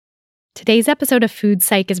Today's episode of Food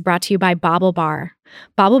Psych is brought to you by Bobble Bar.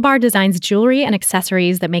 Bobble Bar designs jewelry and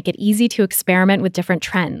accessories that make it easy to experiment with different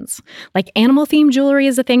trends. Like animal-themed jewelry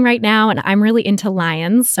is a thing right now, and I'm really into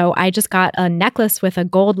lions, so I just got a necklace with a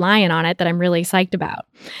gold lion on it that I'm really psyched about.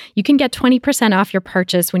 You can get 20% off your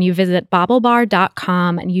purchase when you visit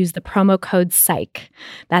bobblebar.com and use the promo code PSYCH.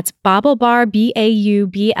 That's bobblebar,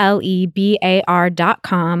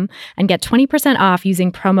 BAUBLEBAR.com, and get 20% off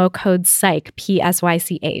using promo code PSYCH,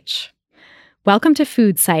 PSYCH. Welcome to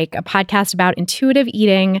Food Psych, a podcast about intuitive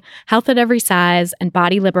eating, health at every size, and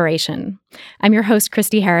body liberation. I'm your host,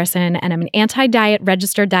 Christy Harrison, and I'm an anti-diet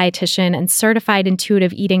registered dietitian and certified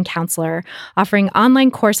intuitive eating counselor, offering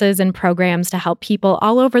online courses and programs to help people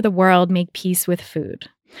all over the world make peace with food.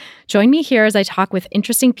 Join me here as I talk with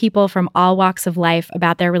interesting people from all walks of life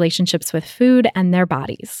about their relationships with food and their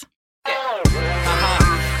bodies. I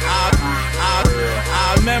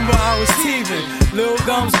remember I was teething, little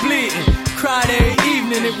gums bleeding. Cried every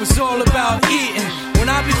evening, it was all about eating. When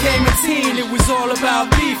I became a teen, it was all about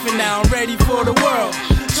beefing. Now I'm ready for the world,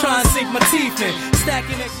 trying to sink my teeth in,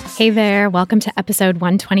 stacking it. Hey there, welcome to episode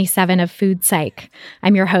 127 of Food Psych.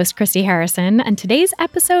 I'm your host, Christy Harrison, and today's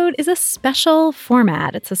episode is a special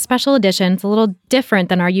format. It's a special edition. It's a little different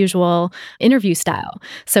than our usual interview style.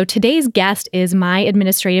 So today's guest is my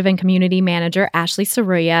administrative and community manager, Ashley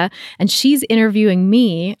Seruya, and she's interviewing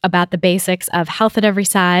me about the basics of health at every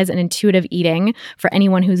size and intuitive eating for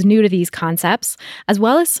anyone who's new to these concepts, as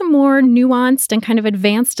well as some more nuanced and kind of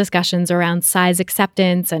advanced discussions around size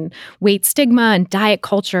acceptance and weight stigma and diet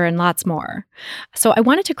culture and lots more. So I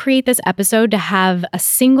wanted to create this episode to have a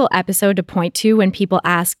single episode to point to when people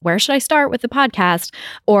ask, where should I start with the podcast?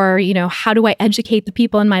 Or, how do I educate the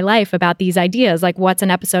people in my life about these ideas? Like, what's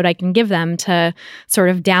an episode I can give them to sort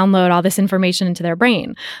of download all this information into their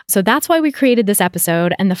brain? So that's why we created this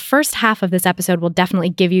episode. And the first half of this episode will definitely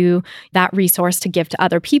give you that resource to give to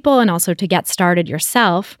other people and also to get started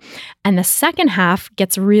yourself. And the second half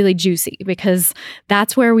gets really juicy because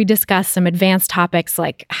that's where we discuss some advanced topics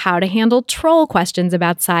like how to handle troll questions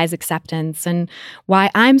about size acceptance and why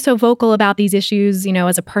I'm so vocal about these issues,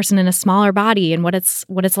 as a person in a smaller body, and what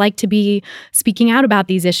it's like to be speaking out about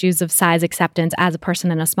these issues of size acceptance as a person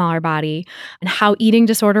in a smaller body, and how eating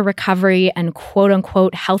disorder recovery and quote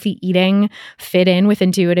unquote healthy eating fit in with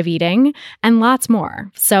intuitive eating, and lots more.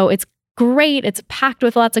 So it's great. It's packed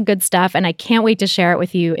with lots of good stuff, and I can't wait to share it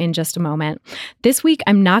with you in just a moment. This week,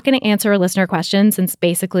 I'm not going to answer a listener question since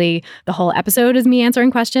basically the whole episode is me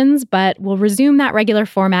answering questions, but we'll resume that regular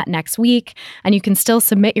format next week, and you can still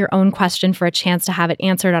submit your own question for a chance to have it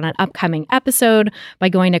answered on an upcoming episode by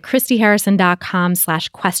going to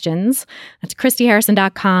christyharrison.com/questions. That's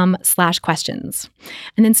christyharrison.com/questions.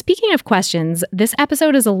 And then speaking of questions, this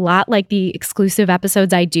episode is a lot like the exclusive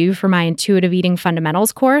episodes I do for my Intuitive Eating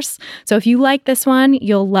Fundamentals course. So if you like this one,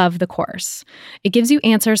 you'll love the course. It gives you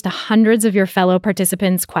answers to hundreds of your fellow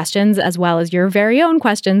participants' questions, as well as your very own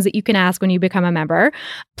questions that you can ask when you become a member,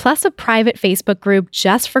 plus a private Facebook group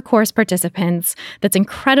just for course participants that's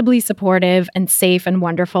incredibly supportive and safe and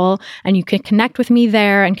wonderful. And you can connect with me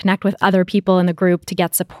there and connect with other people in the group to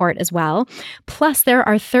get support as well. Plus, there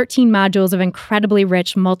are 13 modules of incredibly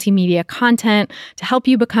rich multimedia content to help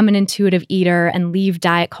you become an intuitive eater and leave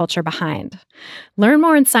diet culture behind. Learn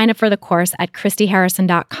more and sign up for the course at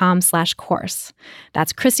christyharrison.com/course.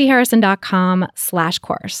 That's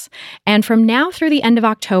christyharrison.com/course. And from now through the end of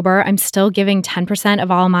October, I'm still giving 10%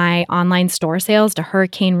 of all my online store sales to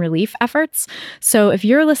hurricane relief efforts. So if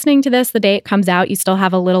you're listening to this the day it comes out, you still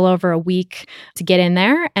have a little over a week to get in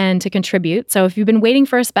there and to contribute. So if you've been waiting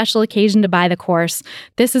for a special occasion to buy the course,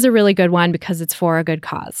 this is a really good one because it's for a good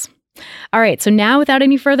cause. All right, so now without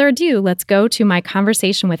any further ado, let's go to my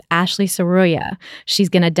conversation with Ashley Seruya. She's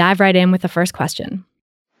going to dive right in with the first question.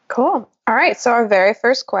 Cool. All right, so our very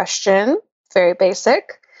first question, very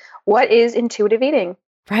basic. What is intuitive eating?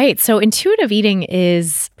 Right. So intuitive eating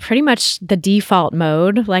is pretty much the default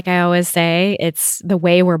mode. Like I always say, it's the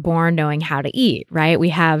way we're born knowing how to eat, right? We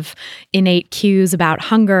have innate cues about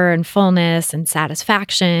hunger and fullness and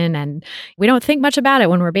satisfaction, and we don't think much about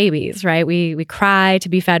it when we're babies, right? We cry to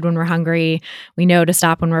be fed when we're hungry. We know to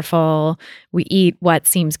stop when we're full. We eat what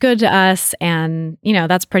seems good to us, and,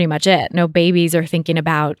 that's pretty much it. No babies are thinking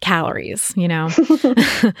about calories,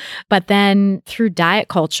 But then through diet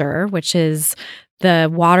culture, which is the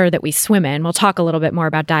water that we swim in. We'll talk a little bit more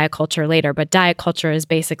about diet culture later, but diet culture is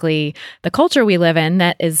basically the culture we live in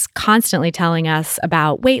that is constantly telling us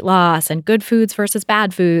about weight loss and good foods versus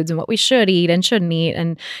bad foods and what we should eat and shouldn't eat.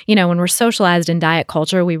 And, when we're socialized in diet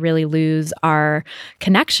culture, we really lose our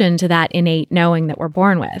connection to that innate knowing that we're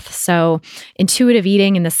born with. So intuitive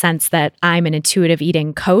eating, in the sense that I'm an intuitive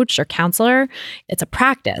eating coach or counselor, it's a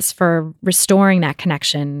practice for restoring that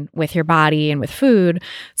connection with your body and with food.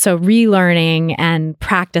 So relearning and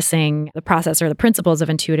practicing the process or the principles of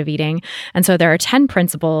intuitive eating. And so there are 10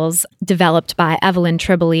 principles developed by Evelyn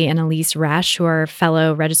Tribole and Elise Resch, who are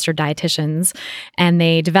fellow registered dietitians. And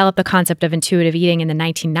they developed the concept of intuitive eating in the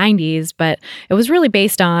 1990s, but it was really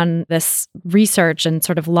based on this research and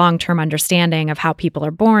sort of long-term understanding of how people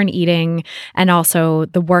are born eating, and also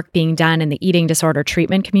the work being done in the eating disorder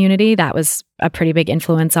treatment community. That was a pretty big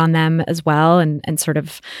influence on them as well, and sort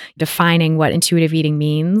of defining what intuitive eating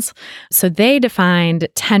means. So they defined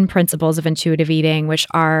 10 principles of intuitive eating, which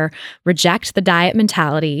are: reject the diet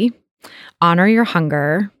mentality, honor your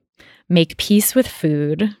hunger, make peace with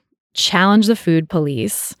food, challenge the food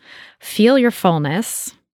police, feel your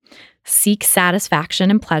fullness, seek satisfaction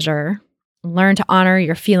and pleasure, learn to honor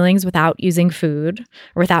your feelings without using food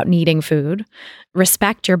or without needing food,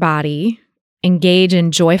 respect your body, engage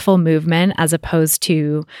in joyful movement as opposed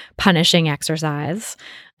to punishing exercise,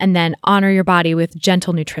 and then honor your body with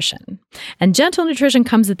gentle nutrition. And gentle nutrition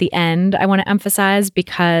comes at the end, I want to emphasize,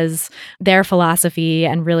 because their philosophy,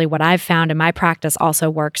 and really what I've found in my practice also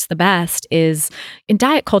works the best, is in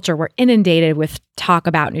diet culture, we're inundated with talk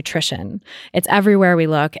about nutrition. It's everywhere we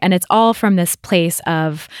look. And it's all from this place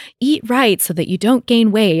of eat right so that you don't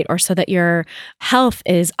gain weight, or so that your health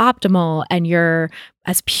is optimal and you're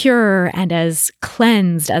as pure and as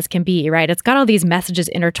cleansed as can be, right? It's got all these messages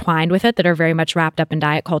intertwined with it that are very much wrapped up in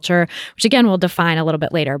diet culture, which again, we'll define a little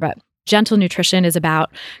bit later. But gentle nutrition is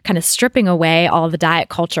about kind of stripping away all the diet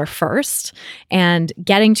culture first and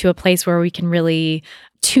getting to a place where we can really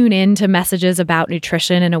tune into messages about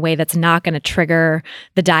nutrition in a way that's not going to trigger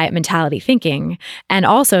the diet mentality thinking. And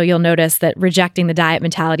also, you'll notice that rejecting the diet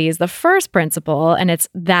mentality is the first principle, and it's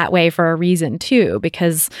that way for a reason too,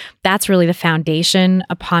 because that's really the foundation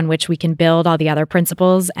upon which we can build all the other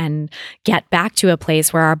principles and get back to a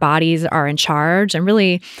place where our bodies are in charge. And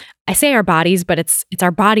really, I say our bodies, but it's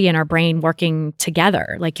our body and our brain working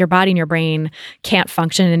together. Like, your body and your brain can't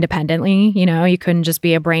function independently. You couldn't just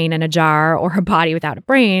be a brain in a jar or a body without a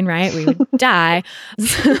brain, right? We would die.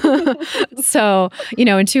 So,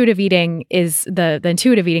 intuitive eating is the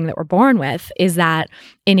intuitive eating that we're born with is that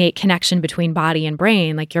innate connection between body and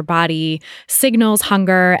brain. Like, your body signals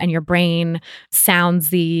hunger and your brain sounds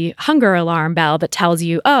the hunger alarm bell that tells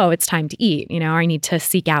you, oh, it's time to eat, I need to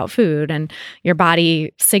seek out food. And your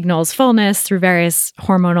body signals fullness through various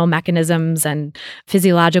hormonal mechanisms and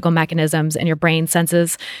physiological mechanisms, and your brain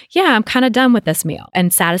senses, yeah, I'm kind of done with this meal.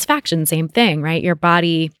 And satisfaction, same thing, right? Your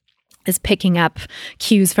body is picking up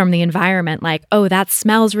cues from the environment, like, oh, that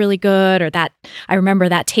smells really good, or that I remember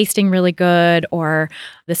that tasting really good, or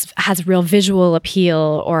this has real visual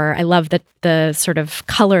appeal, or I love the sort of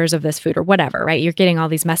colors of this food, or whatever, right? You're getting all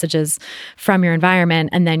these messages from your environment,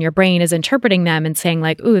 and then your brain is interpreting them and saying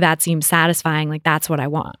like, ooh, that seems satisfying, like that's what I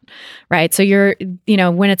want, right? So you're,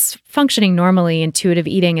 when it's functioning normally, intuitive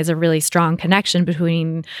eating is a really strong connection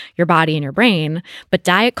between your body and your brain, but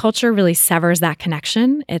diet culture really severs that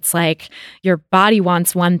connection. It's like your body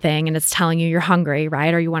wants one thing and it's telling you you're hungry,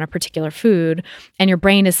 right? Or you want a particular food, and your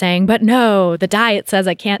brain is saying, but no, the diet says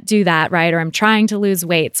I can't do that, right? Or I'm trying to lose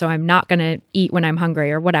weight, so I'm not going to eat when I'm hungry,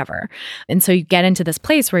 or whatever. And so you get into this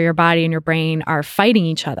place where your body and your brain are fighting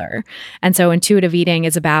each other. And so intuitive eating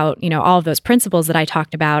is about, all of those principles that I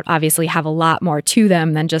talked about obviously have a lot more to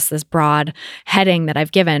them than just this broad heading that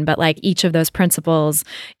I've given. But like, each of those principles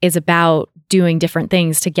is about doing different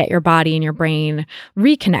things to get your body and your brain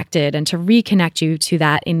reconnected and to reconnect you to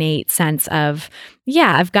that innate sense of,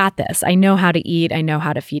 yeah, I've got this. I know how to eat. I know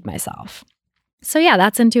how to feed myself. So yeah,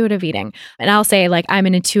 that's intuitive eating. And I'll say, like, I'm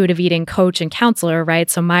an intuitive eating coach and counselor, right?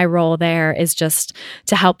 So my role there is just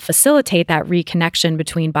to help facilitate that reconnection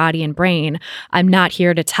between body and brain. I'm not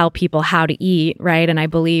here to tell people how to eat, right? And I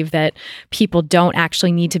believe that people don't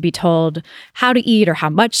actually need to be told how to eat or how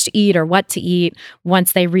much to eat or what to eat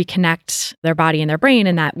once they reconnect their body and their brain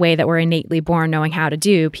in that way that we're innately born knowing how to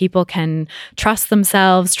do. People can trust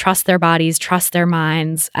themselves, trust their bodies, trust their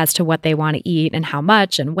minds as to what they want to eat and how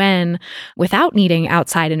much and when, without without needing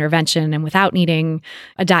outside intervention and without needing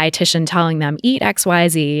a dietitian telling them eat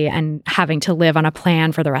XYZ and having to live on a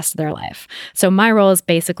plan for the rest of their life. So my role is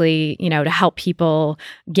basically, to help people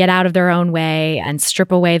get out of their own way and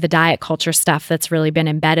strip away the diet culture stuff that's really been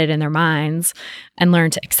embedded in their minds and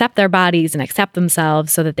learn to accept their bodies and accept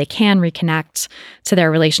themselves so that they can reconnect to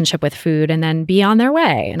their relationship with food and then be on their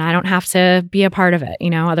way. And I don't have to be a part of it,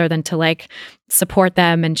 other than to support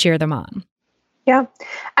them and cheer them on. Yeah. And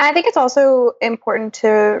I think it's also important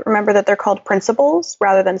to remember that they're called principles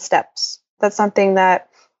rather than steps. That's something that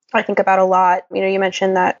I think about a lot. You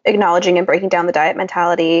mentioned that acknowledging and breaking down the diet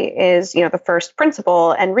mentality is, the first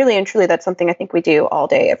principle. And really and truly, that's something I think we do all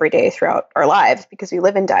day, every day throughout our lives because we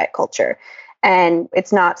live in diet culture. And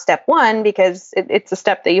it's not step one because it's a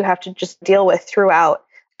step that you have to just deal with throughout.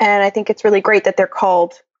 And I think it's really great that they're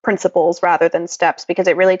called principles rather than steps because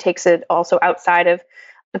it really takes it also outside of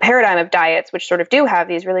the paradigm of diets, which sort of do have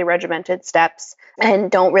these really regimented steps and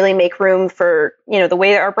don't really make room for, the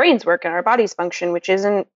way that our brains work and our bodies function, which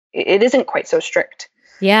isn't quite so strict.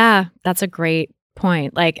 Yeah, that's a great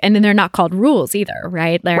point. And then they're not called rules either,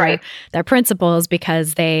 right? They're principles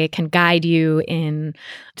because they can guide you in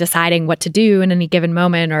deciding what to do in any given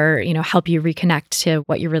moment or, help you reconnect to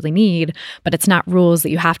what you really need. But it's not rules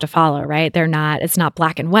that you have to follow, right? It's not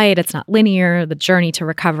black and white. It's not linear. The journey to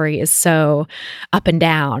recovery is so up and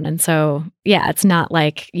down. And so, yeah, it's not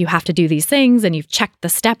like you have to do these things and you've checked the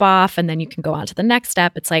step off and then you can go on to the next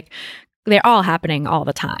step. It's like they're all happening all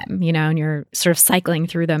the time, and you're sort of cycling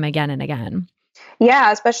through them again and again.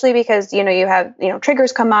 Yeah, especially because, you have,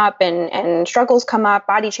 triggers come up and struggles come up,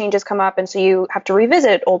 body changes come up. And so you have to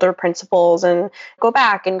revisit older principles and go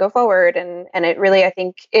back and go forward. And it really, I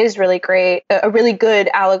think, is really great, a really good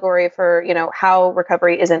allegory for, how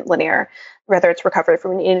recovery isn't linear, whether it's recovery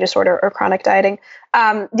from an eating disorder or chronic dieting.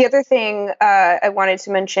 The other thing I wanted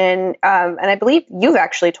to mention, and I believe you've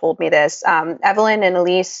actually told me this, Evelyn and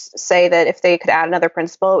Elise say that if they could add another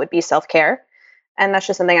principle, it would be self-care. And that's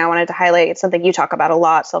just something I wanted to highlight. It's something you talk about a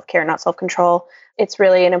lot, self-care, not self-control. It's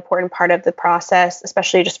really an important part of the process,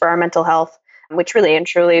 especially just for our mental health, which really and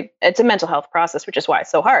truly, it's a mental health process, which is why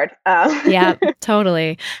it's so hard. Yeah,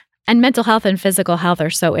 totally. And mental health and physical health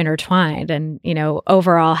are so intertwined. And,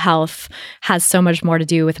 overall health has so much more to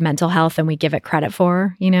do with mental health than we give it credit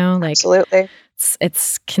for, Absolutely.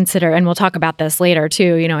 It's considered, and we'll talk about this later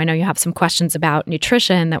too. I know you have some questions about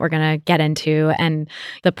nutrition that we're going to get into. And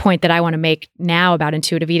the point that I want to make now about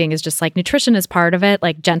intuitive eating is just nutrition is part of it.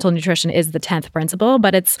 Gentle nutrition is the 10th principle,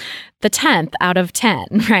 but it's the 10th out of 10,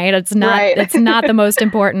 right? It's not, It's not the most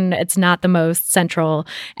important. It's not the most central.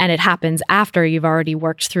 And it happens after you've already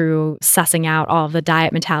worked through sussing out all of the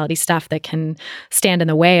diet mentality stuff that can stand in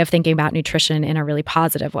the way of thinking about nutrition in a really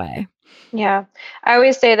positive way. Yeah. I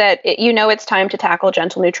always say that it's time to tackle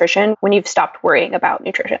gentle nutrition when you've stopped worrying about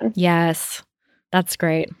nutrition. Yes. That's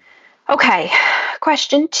great. Okay.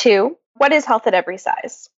 Question 2. What is health at every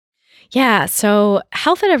size? Yeah. So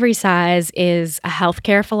health at every size is a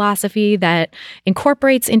healthcare philosophy that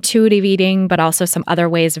incorporates intuitive eating, but also some other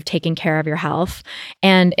ways of taking care of your health.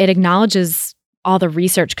 And it acknowledges all the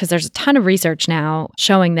research, because there's a ton of research now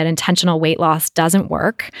showing that intentional weight loss doesn't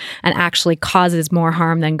work and actually causes more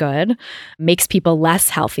harm than good, makes people less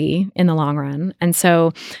healthy in the long run. And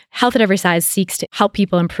so Health at Every Size seeks to help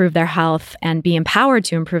people improve their health and be empowered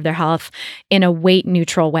to improve their health in a weight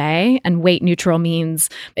neutral way. And weight neutral means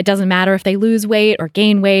it doesn't matter if they lose weight or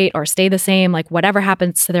gain weight or stay the same, whatever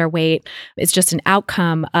happens to their weight is just an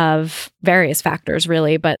outcome of various factors,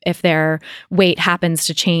 really. But if their weight happens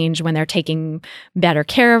to change when they're taking better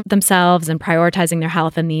care of themselves and prioritizing their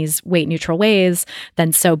health in these weight neutral ways,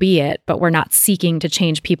 then so be it. But we're not seeking to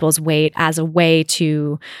change people's weight as a way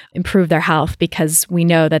to improve their health, because we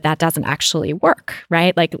know that that doesn't actually work,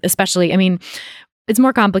 right? Especially, it's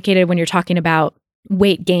more complicated when you're talking about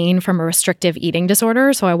weight gain from a restrictive eating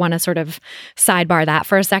disorder. So I want to sort of sidebar that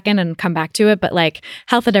for a second and come back to it. But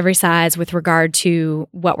health at every size with regard to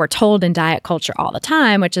what we're told in diet culture all the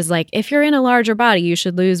time, which is if you're in a larger body, you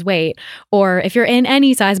should lose weight. Or if you're in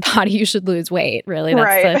any size body, you should lose weight. Really,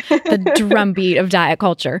 that's the drumbeat of diet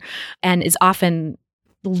culture, and is often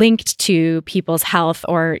linked to people's health.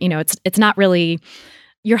 Or, it's not really,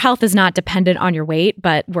 your health is not dependent on your weight,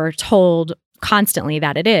 but we're told constantly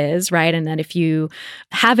that it is, right? And that if you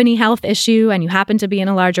have any health issue and you happen to be in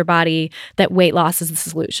a larger body, that weight loss is the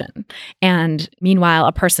solution. And meanwhile,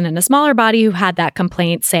 a person in a smaller body who had that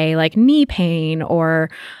complaint, say knee pain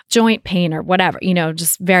or joint pain or whatever,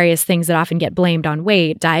 just various things that often get blamed on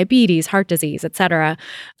weight, diabetes, heart disease, et cetera,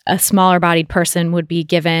 a smaller bodied person would be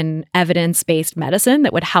given evidence-based medicine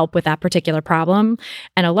that would help with that particular problem.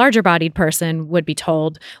 And a larger bodied person would be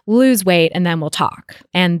told, lose weight and then we'll talk.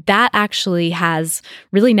 And that actually has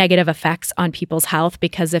really negative effects on people's health,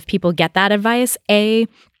 because if people get that advice,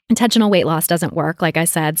 intentional weight loss doesn't work, like I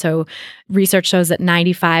said. So research shows that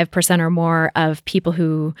 95% or more of people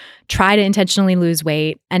who try to intentionally lose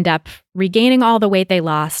weight end up regaining all the weight they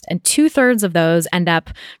lost, and 2/3 of those end up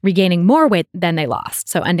regaining more weight than they lost,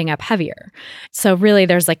 so ending up heavier. So really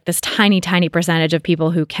there's like this tiny, tiny percentage of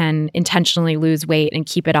people who can intentionally lose weight and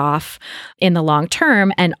keep it off in the long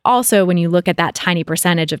term. And also when you look at that tiny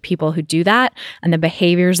percentage of people who do that and the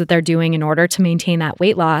behaviors that they're doing in order to maintain that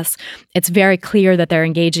weight loss, it's very clear that they're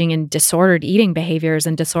engaging in disordered eating behaviors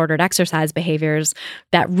and disordered exercise behaviors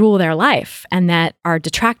that rule their life and that are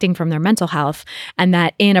detracting from their mental health, and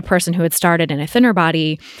that in a person who had started in a thinner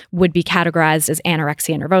body would be categorized as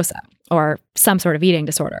anorexia nervosa or some sort of eating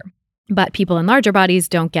disorder. But people in larger bodies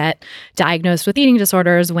don't get diagnosed with eating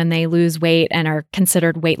disorders when they lose weight and are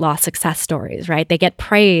considered weight loss success stories, right? They get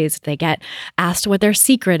praised, they get asked what their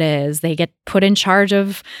secret is, they get put in charge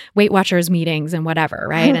of Weight Watchers meetings and whatever,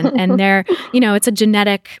 right? And they're, it's a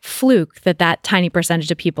genetic fluke that tiny percentage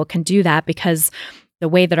of people can do that, because the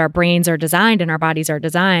way that our brains are designed and our bodies are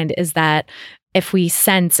designed is that if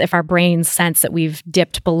our brains sense that we've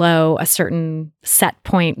dipped below a certain set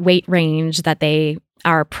point weight range that they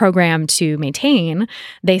are programmed to maintain,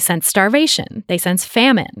 they sense starvation, they sense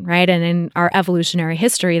famine, right? And in our evolutionary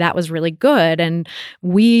history, that was really good. And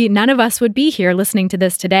none of us would be here listening to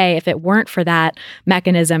this today if it weren't for that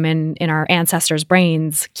mechanism in our ancestors'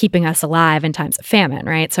 brains keeping us alive in times of famine,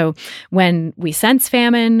 right? So when we sense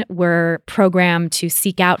famine, we're programmed to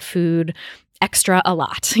seek out food extra a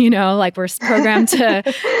lot, like we're programmed to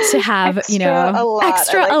have,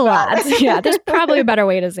 extra a lot. Yeah, there's probably a better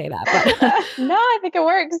way to say that. But no, I think it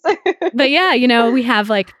works. But yeah, we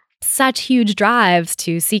have like such huge drives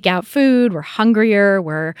to seek out food. We're hungrier.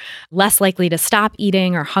 We're less likely to stop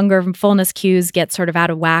eating. Our hunger and fullness cues get sort of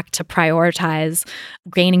out of whack to prioritize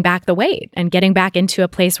gaining back the weight and getting back into a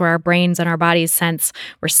place where our brains and our bodies sense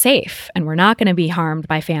we're safe and we're not going to be harmed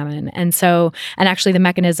by famine. And actually the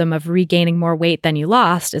mechanism of regaining more weight than you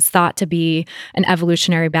lost is thought to be an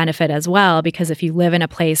evolutionary benefit as well, because if you live in a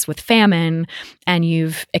place with famine and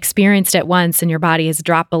you've experienced it once and your body has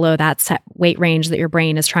dropped below that set weight range that your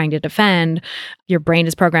brain is trying to defend, your brain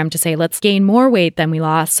is programmed to say, let's gain more weight than we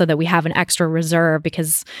lost so that we have an extra reserve,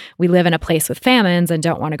 because we live in a place with famines and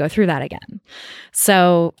don't want to go through that again.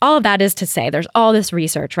 So all of that is to say there's all this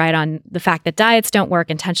research, right, on the fact that diets don't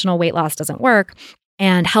work, intentional weight loss doesn't work.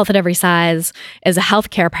 And Health at Every Size is a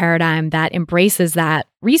healthcare paradigm that embraces that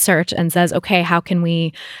research and says, okay, how can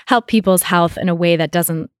we help people's health in a way that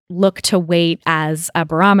doesn't look to weight as a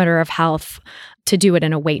barometer of health, to do it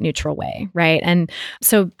in a weight neutral way, right? And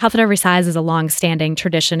so Health at Every Size is a long-standing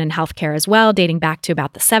tradition in healthcare as well, dating back to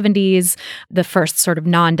about the 70s. The first sort of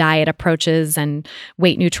non-diet approaches and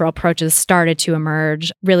weight neutral approaches started to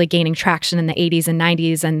emerge, really gaining traction in the 80s and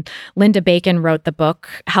 90s. And Linda Bacon wrote the book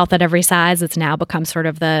Health at Every Size. It's now become sort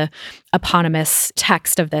of the eponymous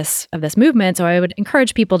text of this movement. So I would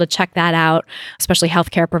encourage people to check that out, especially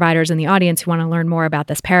healthcare providers in the audience who want to learn more about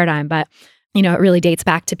this paradigm. But it really dates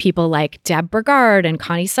back to people like Deb Burgard and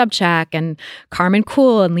Connie Sobczak and Carmen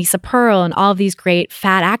Kuhl and Lisa Pearl and all of these great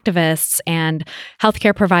fat activists and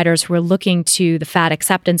healthcare providers who are looking to the fat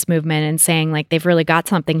acceptance movement and saying, like, they've really got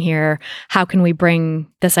something here. How can we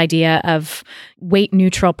bring this idea of weight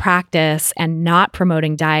neutral practice and not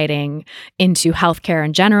promoting dieting into healthcare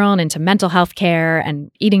in general and into mental health care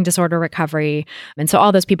and eating disorder recovery? And so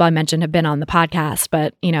all those people I mentioned have been on the podcast,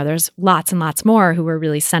 but there's lots and lots more who were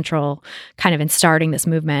really central kind of in starting this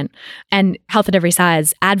movement. And Health at Every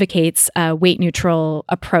Size advocates a weight neutral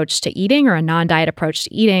approach to eating, or a non-diet approach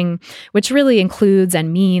to eating, which really includes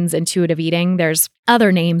and means intuitive eating. There's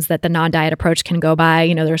other names that the non-diet approach can go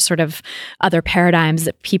by. There's sort of other paradigms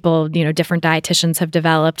that people, different dietitians have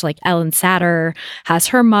developed, like Ellen Satter has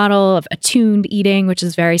her model of attuned eating, which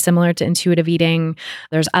is very similar to intuitive eating.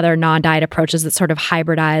 There's other non-diet approaches that sort of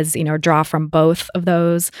hybridize, draw from both of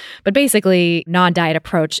those. But basically, non-diet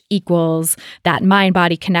approach equals that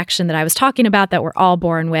mind-body connection that I was talking about that we're all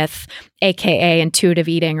born with, aka intuitive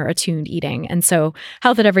eating or attuned eating. And so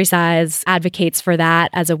Health at Every Size advocates for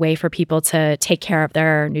that as a way for people to take care of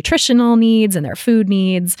their nutritional needs and their food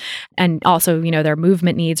needs, and also, their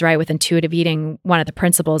movement needs, right? With intuitive eating, one of the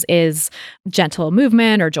principles is gentle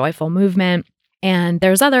movement or joyful movement. And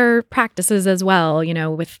there's other practices as well,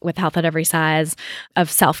 with health at every size of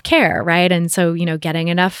self-care, right? And so, getting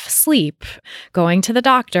enough sleep, going to the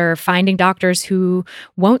doctor, finding doctors who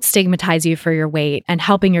won't stigmatize you for your weight and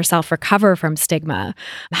helping yourself recover from stigma.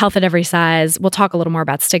 Health at every size, we'll talk a little more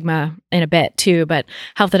about stigma in a bit too, but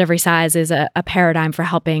health at every size is a paradigm for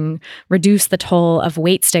helping reduce the toll of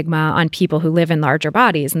weight stigma on people who live in larger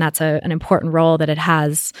bodies. And that's an important role that it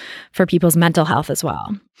has for people's mental health as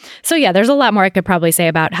well. So yeah, there's a lot more I could probably say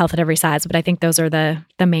about health at every size, but I think those are the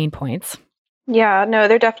main points. Yeah, no,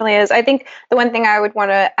 there definitely is. I think the one thing I would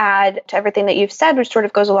want to add to everything that you've said, which sort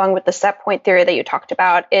of goes along with the set point theory that you talked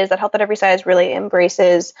about, is that health at every size really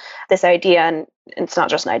embraces this idea, and it's not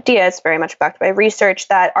just an idea, it's very much backed by research,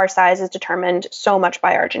 that our size is determined so much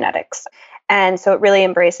by our genetics. And so it really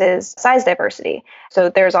embraces size diversity. So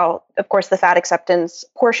there's of course, the fat acceptance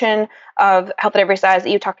portion of health at every size that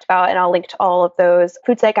you talked about, and I'll link to all of those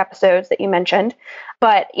food psych episodes that you mentioned.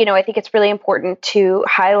 But, I think it's really important to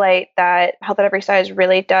highlight that health at every size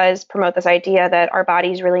really does promote this idea that our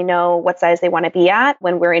bodies really know what size they want to be at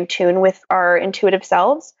when we're in tune with our intuitive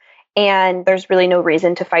selves. And there's really no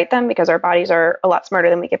reason to fight them because our bodies are a lot smarter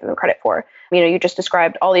than we give them credit for. You just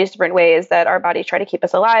described all these different ways that our bodies try to keep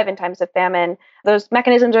us alive in times of famine. Those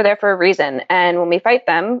mechanisms are there for a reason. And when we fight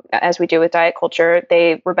them, as we do with diet culture,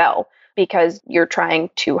 they rebel because you're trying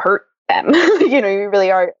to hurt them. You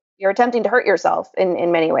really are. You're attempting to hurt yourself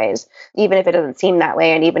in many ways, even if it doesn't seem that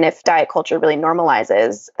way. And even if diet culture really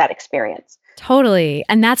normalizes that experience. Totally.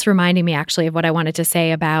 And that's reminding me actually of what I wanted to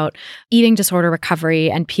say about eating disorder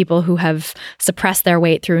recovery and people who have suppressed their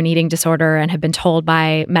weight through an eating disorder and have been told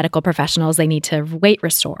by medical professionals they need to weight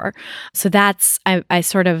restore. So I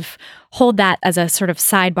sort of hold that as a sort of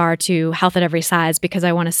sidebar to health at every size, because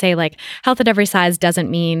I want to say health at every size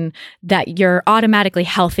doesn't mean that you're automatically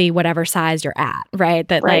healthy whatever size you're at, right?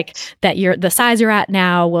 That the size you're at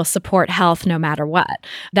now will support health no matter what.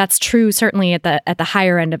 That's true certainly at the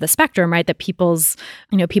higher end of the spectrum, right? That people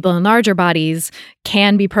in larger bodies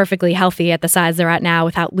can be perfectly healthy at the size they're at now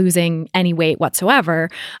without losing any weight whatsoever.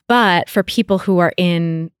 But for people who are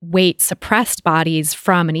in weight suppressed bodies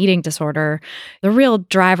from an eating disorder, the real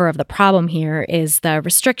driver of the problem here is the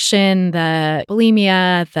restriction, the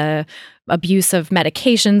bulimia, the abuse of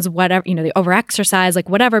medications, whatever, the overexercise,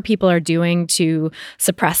 whatever people are doing to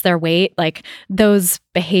suppress their weight, those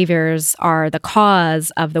behaviors are the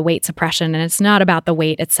cause of the weight suppression. And it's not about the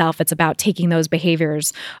weight itself. It's about taking those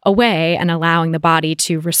behaviors away and allowing the body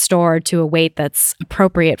to restore to a weight that's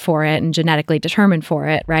appropriate for it and genetically determined for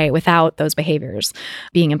it, right? Without those behaviors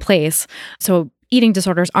being in place. So eating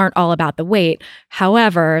disorders aren't all about the weight.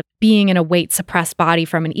 However, being in a weight suppressed body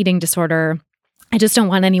from an eating disorder, I just don't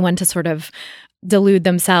want anyone to sort of delude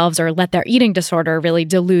themselves or let their eating disorder really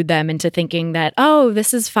delude them into thinking that, oh,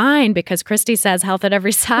 this is fine because Christy says health at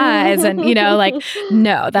every size. And,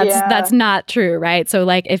 no, that's not true, right? So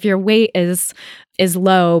if your weight is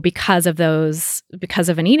low because of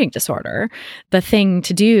an eating disorder, the thing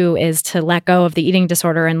to do is to let go of the eating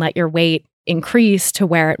disorder and let your weight increase to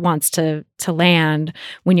where it wants to land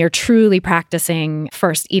when you're truly practicing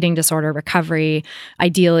first eating disorder recovery,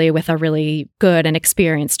 ideally with a really good and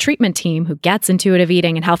experienced treatment team who gets intuitive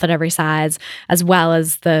eating and health at every size, as well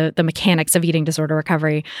as the mechanics of eating disorder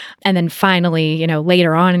recovery. And then finally,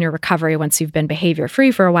 later on in your recovery, once you've been behavior free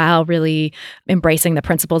for a while, really embracing the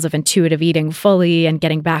principles of intuitive eating fully and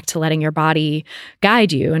getting back to letting your body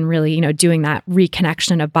guide you and really, doing that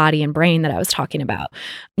reconnection of body and brain that I was talking about.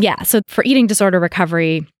 Yeah. So for eating disorder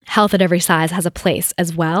recovery, health at every size has a place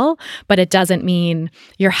as well, but it doesn't mean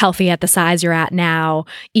you're healthy at the size you're at now,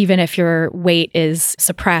 even if your weight is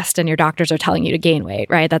suppressed and your doctors are telling you to gain weight,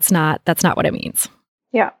 right? That's not what it means.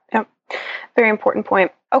 Yeah. Very important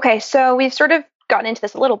point. Okay, so we've sort of gotten into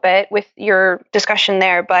this a little bit with your discussion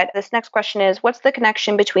there, but this next question is, what's the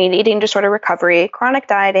connection between eating disorder recovery, chronic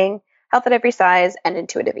dieting, health at every size, and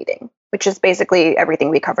intuitive eating? Which is basically everything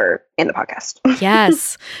we cover in the podcast.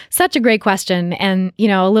 Yes. Such a great question. And,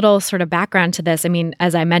 a little sort of background to this. I mean,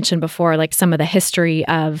 as I mentioned before, some of the history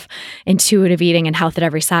of intuitive eating and health at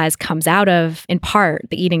every size comes out of, in part,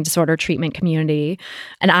 the eating disorder treatment community.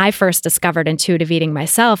 And I first discovered intuitive eating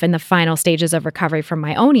myself in the final stages of recovery from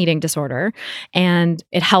my own eating disorder. And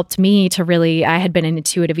it helped me to I had been an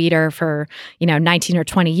intuitive eater for, 19 or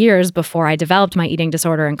 20 years before I developed my eating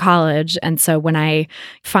disorder in college. And so when I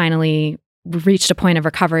finally reached a point of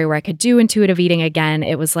recovery where I could do intuitive eating again,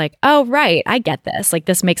 it was like, oh, right, I get this.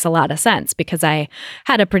 This makes a lot of sense because I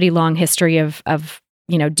had a pretty long history of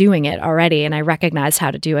doing it already, and I recognized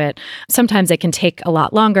how to do it. Sometimes it can take a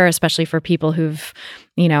lot longer, especially for people who've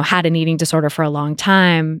had an eating disorder for a long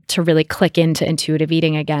time, to really click into intuitive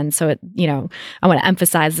eating again. So I want to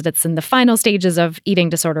emphasize that it's in the final stages of eating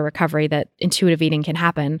disorder recovery that intuitive eating can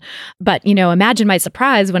happen. But, imagine my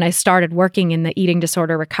surprise when I started working in the eating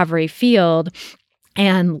disorder recovery field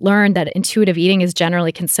and learned that intuitive eating is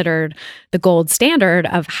generally considered the gold standard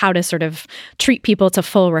of how to sort of treat people to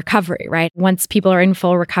full recovery, right? Once people are in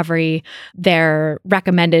full recovery, they're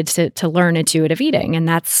recommended to learn intuitive eating. And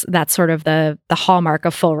that's sort of the hallmark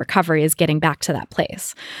of full recovery, is getting back to that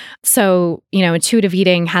place. So, intuitive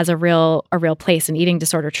eating has a real place in eating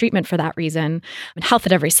disorder treatment for that reason. And health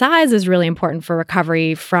at every size is really important for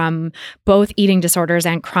recovery from both eating disorders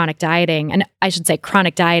and chronic dieting. And I should say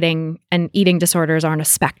chronic dieting and eating disorders are on a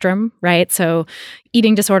spectrum, right? So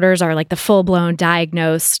eating disorders are like the full-blown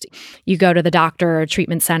diagnosed. You go to the doctor or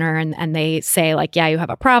treatment center and they say like, yeah, you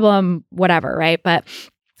have a problem, whatever, right? But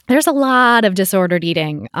there's a lot of disordered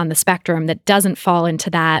eating on the spectrum that doesn't fall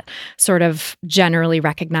into that sort of generally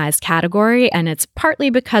recognized category. And it's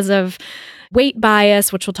partly because of weight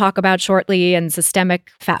bias, which we'll talk about shortly, and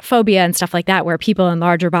systemic fat phobia and stuff like that, where people in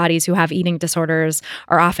larger bodies who have eating disorders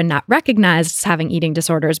are often not recognized as having eating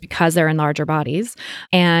disorders because they're in larger bodies.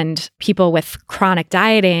 And people with chronic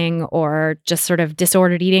dieting or just sort of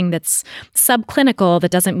disordered eating that's subclinical,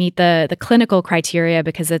 that doesn't meet the clinical criteria,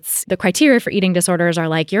 because it's the criteria for eating disorders are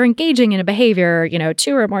like you're engaging in a behavior,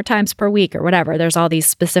 2 or more times per week or whatever. There's all these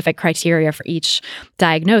specific criteria for each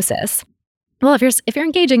diagnosis. Well, if you're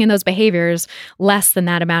engaging in those behaviors less than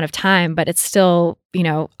that amount of time, but it's still,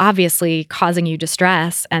 obviously causing you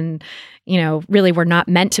distress, and, really we're not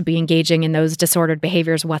meant to be engaging in those disordered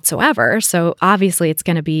behaviors whatsoever. So obviously it's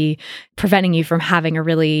going to be preventing you from having a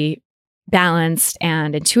really balanced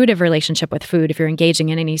and intuitive relationship with food if you're engaging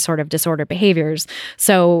in any sort of disordered behaviors.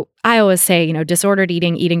 So I always say, disordered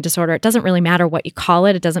eating disorder, it doesn't really matter what you call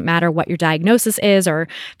it. It doesn't matter what your diagnosis is or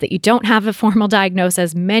that you don't have a formal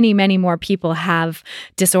diagnosis. Many, many more people have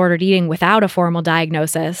disordered eating without a formal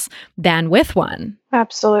diagnosis than with one.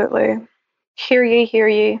 Absolutely. Hear ye, hear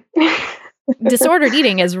ye. Disordered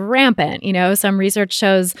eating is rampant. Some research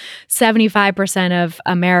shows 75% of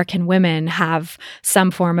American women have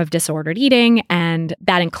some form of disordered eating. And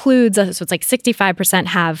that includes, so it's like 65%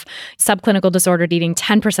 have subclinical disordered eating,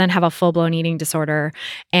 10% have a full-blown eating disorder.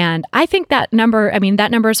 And I think that number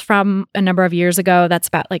is from a number of years ago. That's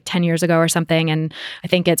about like 10 years ago or something. And I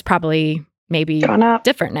think it's probably maybe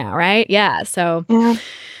different now, right? Yeah. So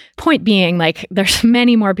point being, like, there's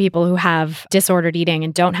many more people who have disordered eating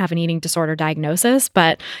and don't have an eating disorder diagnosis,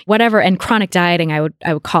 but whatever. And chronic dieting, I would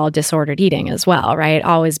call disordered eating as well, right?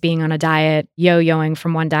 Always being on a diet, yo-yoing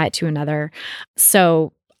from one diet to another.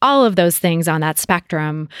 So all of those things on that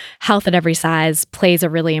spectrum, health at every size plays a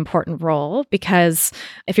really important role, because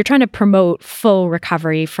if you're trying to promote full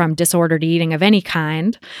recovery from disordered eating of any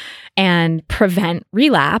kind and prevent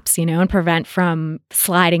relapse, and prevent from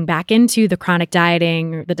sliding back into the chronic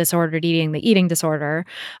dieting, the disordered eating, the eating disorder,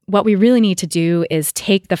 what we really need to do is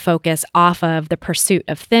take the focus off of the pursuit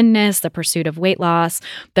of thinness, the pursuit of weight loss,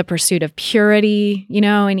 the pursuit of purity,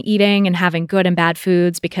 in eating and having good and bad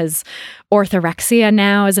foods, because orthorexia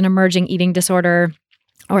now is an emerging eating disorder.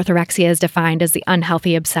 Orthorexia is defined as the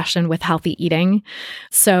unhealthy obsession with healthy eating.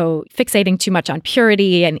 So fixating too much on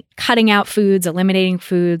purity and cutting out foods, eliminating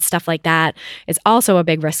foods, stuff like that is also a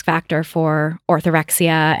big risk factor for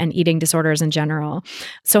orthorexia and eating disorders in general.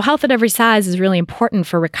 So health at every size is really important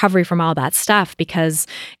for recovery from all that stuff, because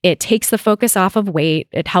it takes the focus off of weight.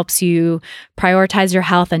 It helps you prioritize your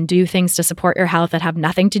health and do things to support your health that have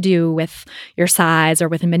nothing to do with your size or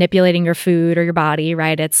with manipulating your food or your body,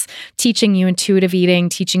 right? It's teaching you intuitive eating,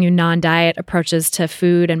 teaching you non-diet approaches to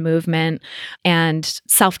food and movement, and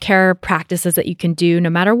self-care practices that you can do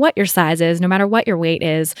no matter what your size is, no matter what your weight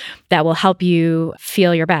is, that will help you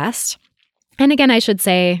feel your best. And again, I should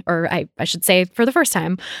say for the first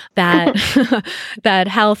time, that that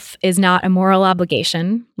health is not a moral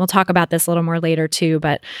obligation. We'll talk about this a little more later too,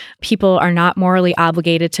 but people are not morally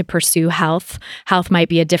obligated to pursue health. Health might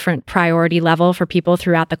be a different priority level for people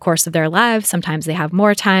throughout the course of their lives. Sometimes they have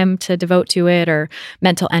more time to devote to it or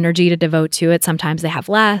mental energy to devote to it. Sometimes they have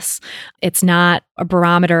less. It's not a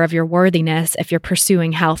barometer of your worthiness if you're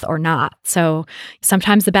pursuing health or not. So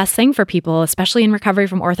sometimes the best thing for people, especially in recovery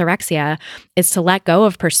from orthorexia, is to let go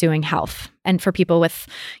of pursuing health And for people with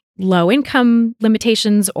low income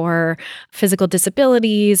limitations or physical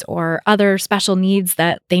disabilities or other special needs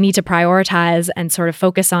that they need to prioritize and sort of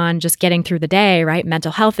focus on just getting through the day, right?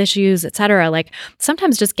 Mental health issues, et cetera. Like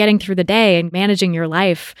sometimes just getting through the day and managing your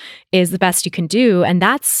life is the best you can do. And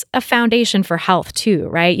that's a foundation for health too,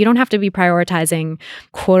 right? You don't have to be prioritizing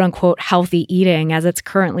quote unquote healthy eating as it's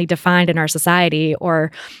currently defined in our society,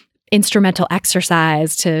 or instrumental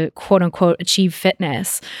exercise to quote unquote achieve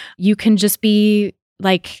fitness. You can just be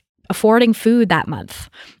like affording food that month,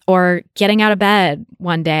 or getting out of bed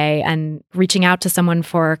one day and reaching out to someone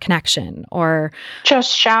for connection, or just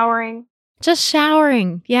showering.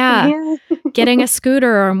 Yeah. Getting a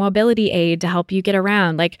scooter or a mobility aid to help you get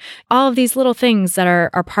around. Like all of these little things that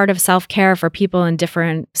are part of self-care for people in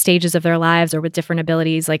different stages of their lives or with different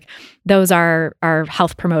abilities, like those are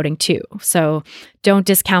health promoting too. So don't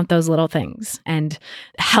discount those little things. And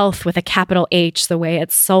health with a capital H, the way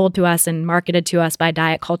it's sold to us and marketed to us by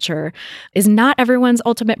diet culture, is not everyone's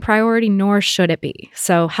ultimate priority, nor should it be.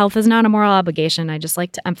 So health is not a moral obligation. I just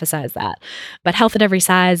like to emphasize that. But health at every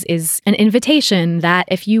size is an invitation that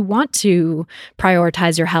if you want to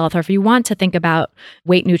prioritize your health, or if you want to think about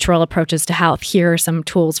weight neutral approaches to health, here are some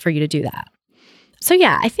tools for you to do that. So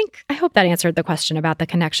yeah, I hope that answered the question about the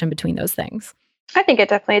connection between those things. I think it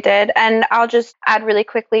definitely did. And I'll just add really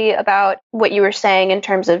quickly about what you were saying in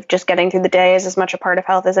terms of just getting through the day is as much a part of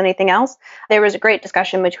health as anything else. There was a great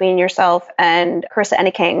discussion between yourself and Carissa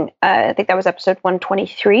Enneking. I think that was episode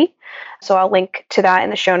 123. So I'll link to that in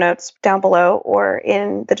the show notes down below or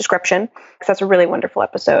in the description, because that's a really wonderful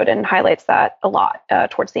episode and highlights that a lot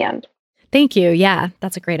towards the end. Thank you. Yeah,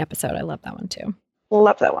 that's a great episode. I love that one too.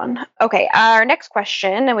 Love that one. Okay, our next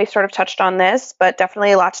question, and we've sort of touched on this, but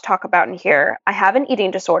definitely a lot to talk about in here. I have an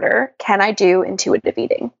eating disorder. Can I do intuitive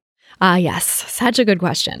eating? Yes, such a good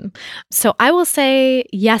question. So I will say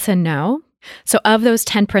yes and no. So of those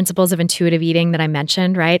 10 principles of intuitive eating that I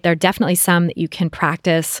mentioned, right, there are definitely some that you can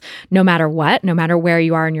practice no matter what, no matter where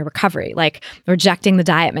you are in your recovery. Like rejecting the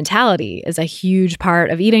diet mentality is a huge part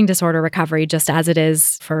of eating disorder recovery, just as it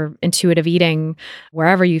is for intuitive eating,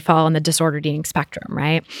 wherever you fall on the disordered eating spectrum,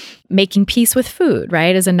 right? Making peace with food,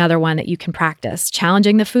 right, is another one that you can practice.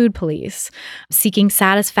 Challenging the food police, seeking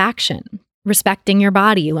satisfaction, respecting your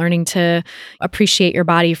body, learning to appreciate your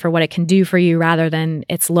body for what it can do for you rather than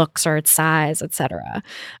its looks or its size, etc.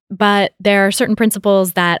 But there are certain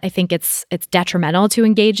principles that I think it's detrimental to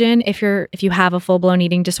engage in if you have a full-blown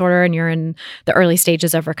eating disorder and you're in the early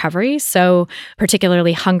stages of recovery. So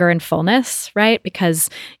particularly hunger and fullness, right? Because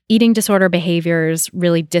eating disorder behaviors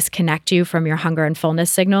really disconnect you from your hunger and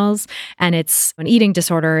fullness signals. And an eating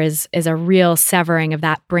disorder is a real severing of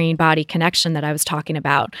that brain-body connection that I was talking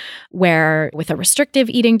about, where with a restrictive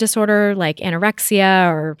eating disorder like anorexia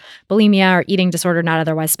or bulimia or eating disorder not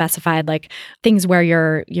otherwise specified, like things where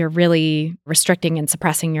you're really restricting and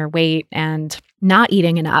suppressing your weight and not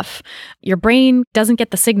eating enough, your brain doesn't get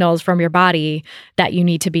the signals from your body that you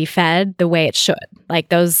need to be fed the way it should. Like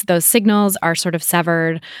those signals are sort of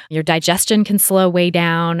severed. Your digestion can slow way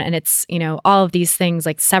down. And it's, all of these things,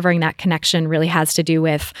 like severing that connection really has to do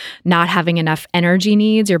with not having enough energy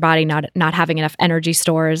needs, your body not having enough energy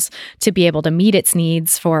stores to be able to meet its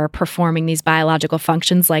needs for performing these biological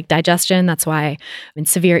functions like digestion. That's why in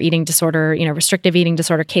severe eating disorder, restrictive eating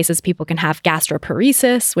disorder cases, people can have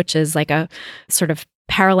gastroparesis, which is like a sort of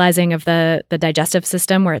paralyzing of the digestive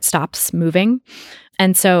system where it stops moving.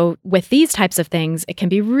 And so with these types of things, it can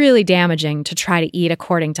be really damaging to try to eat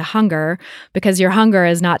according to hunger, because your hunger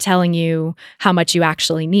is not telling you how much you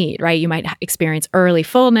actually need, right? You might experience early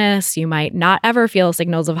fullness. You might not ever feel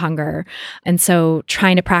signals of hunger. And so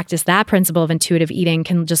trying to practice that principle of intuitive eating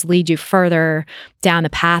can just lead you further down the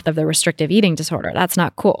path of the restrictive eating disorder. That's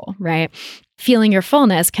not cool, right? Feeling your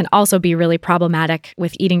fullness can also be really problematic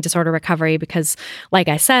with eating disorder recovery because, like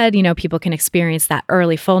I said, people can experience that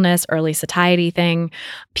early fullness, early satiety thing.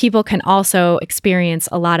 People can also experience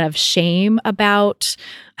a lot of shame about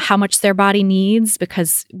how much their body needs,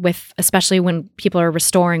 because especially when people are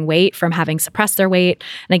restoring weight from having suppressed their weight.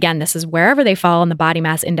 And again, this is wherever they fall on the body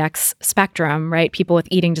mass index spectrum, right? People with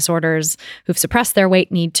eating disorders who've suppressed their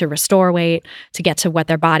weight need to restore weight to get to what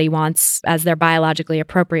their body wants as their biologically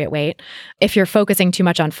appropriate weight. If you're focusing too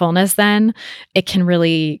much on fullness, then it can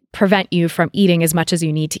really prevent you from eating as much as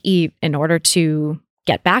you need to eat in order to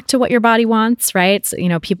get back to what your body wants, right? So,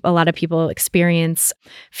 a lot of people experience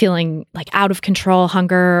feeling like out of control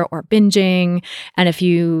hunger or binging. And if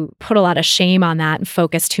you put a lot of shame on that and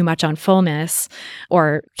focus too much on fullness,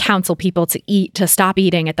 or counsel people to stop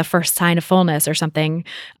eating at the first sign of fullness or something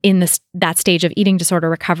in that stage of eating disorder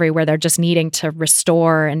recovery where they're just needing to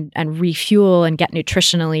restore and refuel and get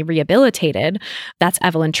nutritionally rehabilitated, that's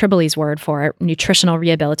Evelyn Tribole's word for it, nutritional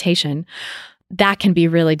rehabilitation. That can be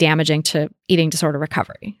really damaging to eating disorder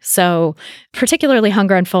recovery. So particularly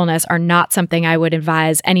hunger and fullness are not something I would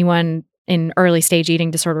advise anyone in early stage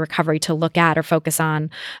eating disorder recovery to look at or focus on.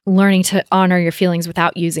 Learning to honor your feelings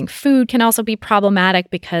without using food can also be problematic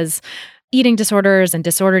because eating disorders and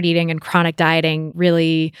disordered eating and chronic dieting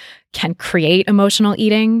really can create emotional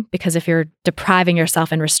eating, because if you're depriving yourself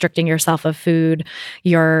and restricting yourself of food,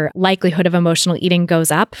 your likelihood of emotional eating goes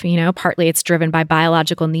up. Partly it's driven by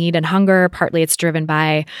biological need and hunger, partly it's driven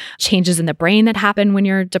by changes in the brain that happen when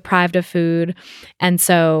you're deprived of food. And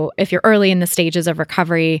so if you're early in the stages of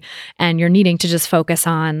recovery and you're needing to just focus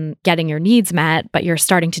on getting your needs met, but you're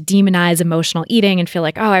starting to demonize emotional eating and feel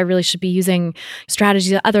like, oh, I really should be using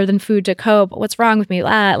strategies other than food to cope. What's wrong with me?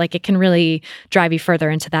 Like it can really drive you further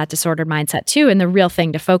into that disordered mindset too. And the real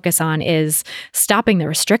thing to focus on is stopping the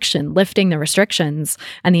restriction, lifting the restrictions,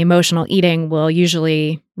 and the emotional eating will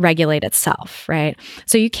usually regulate itself, right?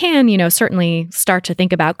 So you can, certainly start to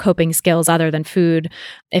think about coping skills other than food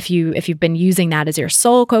if you've been using that as your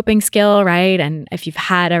sole coping skill, right? And if you've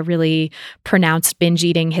had a really pronounced binge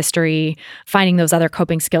eating history, finding those other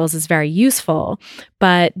coping skills is very useful.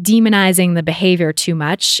 But demonizing the behavior too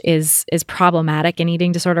much is problematic in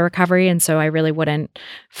eating disorder recovery, and so I really wouldn't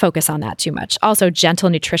focus on that too much. Also, gentle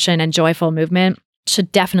nutrition and joyful movement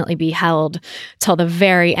should definitely be held till the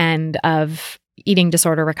very end of eating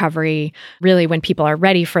disorder recovery, really when people are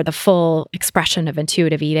ready for the full expression of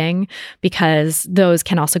intuitive eating, because those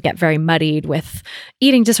can also get very muddied with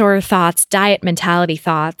eating disorder thoughts, diet mentality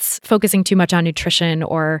thoughts, focusing too much on nutrition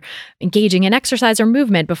or engaging in exercise or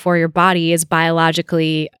movement before your body is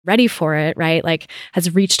biologically ready for it, right? Like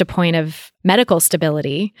has reached a point of medical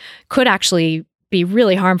stability, could actually be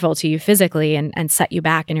really harmful to you physically and set you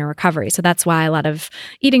back in your recovery. So that's why a lot of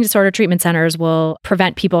eating disorder treatment centers will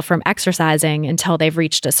prevent people from exercising until they've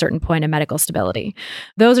reached a certain point of medical stability.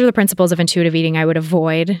 Those are the principles of intuitive eating I would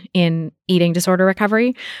avoid in eating disorder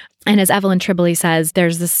recovery. And as Evelyn Tribole says,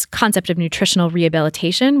 there's this concept of nutritional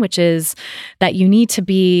rehabilitation, which is that you need to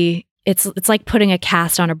be it's like putting a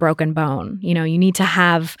cast on a broken bone. You need to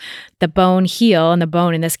have the bone heal, and the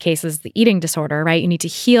bone in this case is the eating disorder, right? You need to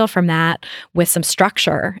heal from that with some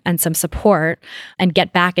structure and some support and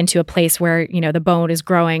get back into a place where, the bone is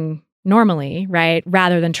growing normally, right?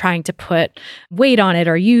 Rather than trying to put weight on it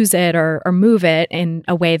or use it or move it in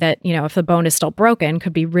a way that, if the bone is still broken,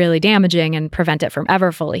 could be really damaging and prevent it from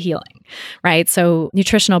ever fully healing, right? So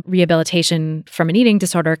nutritional rehabilitation from an eating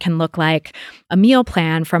disorder can look like a meal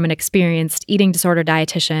plan from an experienced eating disorder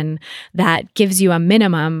dietitian that gives you a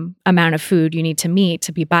minimum amount of food you need to meet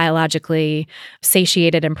to be biologically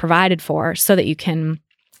satiated and provided for, so that you can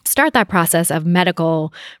start that process of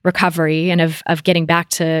medical recovery and of getting back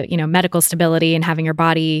to, medical stability and having your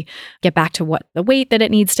body get back to what the weight that it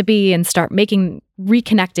needs to be and start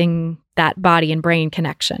reconnecting that body and brain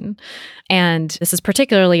connection. And this is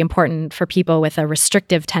particularly important for people with a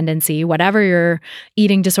restrictive tendency, whatever your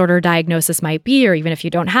eating disorder diagnosis might be, or even if you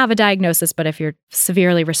don't have a diagnosis, but if you're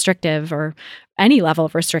severely restrictive or any level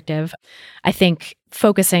of restrictive, I think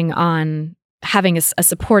focusing on having a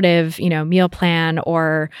supportive, meal plan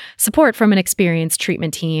or support from an experienced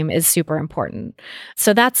treatment team is super important.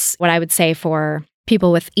 So that's what I would say for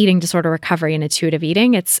people with eating disorder recovery and intuitive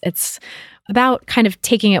eating. It's about kind of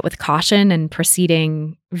taking it with caution and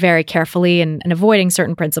proceeding very carefully and avoiding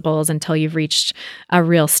certain principles until you've reached a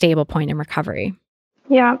real stable point in recovery.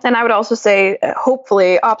 Yeah. And I would also say,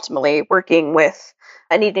 hopefully, optimally, working with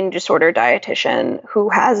an eating disorder dietitian who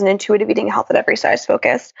has an intuitive eating health at every size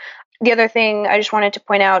focus. The other thing I just wanted to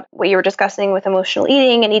point out, what you were discussing with emotional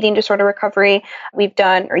eating and eating disorder recovery, you've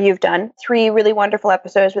done 3 really wonderful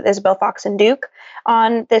episodes with Isabel Fox and Duke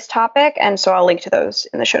on this topic. And so I'll link to those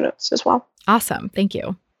in the show notes as well. Awesome. Thank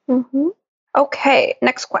you. Mm-hmm. Okay,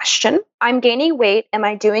 next question. I'm gaining weight. Am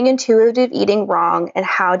I doing intuitive eating wrong? And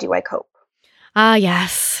how do I cope?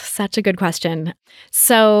 Yes, such a good question.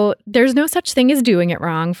 So there's no such thing as doing it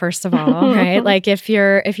wrong, first of all, right? Like if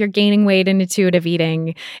you're gaining weight in intuitive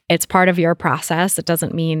eating, it's part of your process. It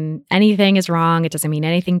doesn't mean anything is wrong. It doesn't mean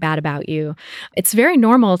anything bad about you. It's very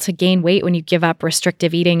normal to gain weight when you give up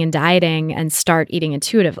restrictive eating and dieting and start eating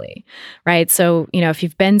intuitively, right? So, if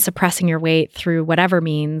you've been suppressing your weight through whatever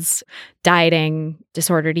means, dieting,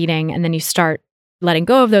 disordered eating, and then you start letting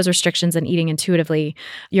go of those restrictions and eating intuitively,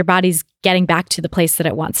 your body's getting back to the place that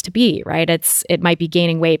it wants to be, right? It might be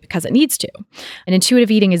gaining weight because it needs to. And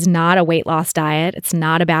intuitive eating is not a weight loss diet. It's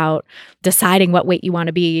not about deciding what weight you want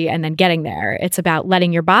to be and then getting there. It's about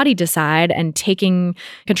letting your body decide and taking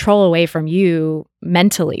control away from you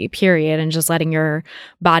mentally, period, and just letting your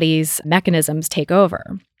body's mechanisms take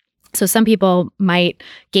over. So some people might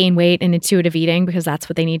gain weight in intuitive eating because that's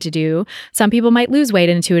what they need to do. Some people might lose weight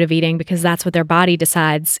in intuitive eating because that's what their body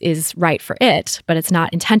decides is right for it, but it's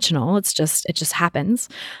not intentional. It just happens.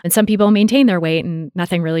 And some people maintain their weight and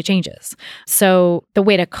nothing really changes. So the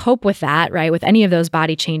way to cope with that, right, with any of those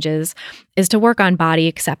body changes is to work on body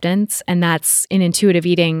acceptance. And that's in intuitive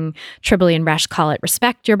eating. Tribole and Resch call it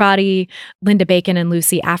respect your body. Linda Bacon and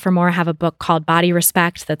Lucy Aphramore have a book called Body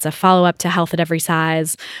Respect that's a follow-up to Health at Every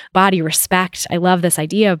Size. Body respect. I love this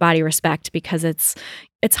idea of body respect because it's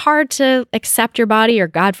hard to accept your body or,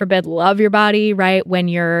 God forbid, love your body, right, when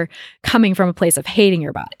you're coming from a place of hating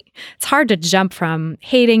your body. It's hard to jump from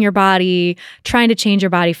hating your body, trying to change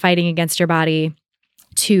your body, fighting against your body,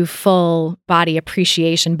 to full body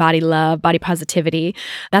appreciation, body love, body positivity.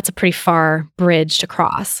 That's a pretty far bridge to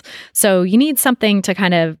cross. So you need something to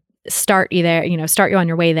kind of start you on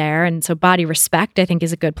your way there. And so body respect, I think,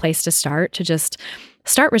 is a good place to start, to just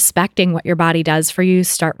start respecting what your body does for you,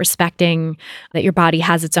 start respecting that your body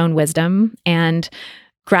has its own wisdom, and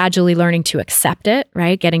gradually learning to accept it,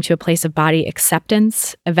 right? Getting to a place of body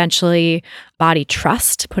acceptance, eventually body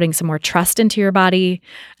trust, putting some more trust into your body.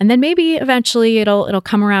 And then maybe eventually it'll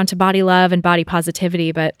come around to body love and body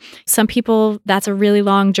positivity. But some people, that's a really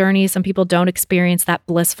long journey. Some people don't experience that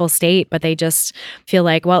blissful state, but they just feel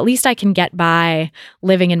like, well, at least I can get by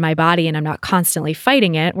living in my body and I'm not constantly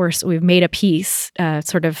fighting it. We've made a peace,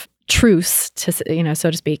 sort of truce, to,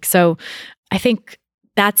 so to speak. So I think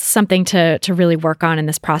that's something to really work on in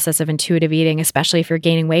this process of intuitive eating, especially if you're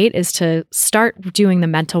gaining weight, is to start doing the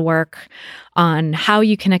mental work on how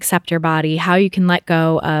you can accept your body, how you can let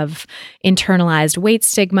go of internalized weight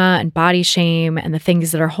stigma and body shame and the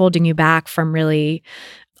things that are holding you back from really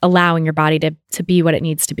allowing your body to be what it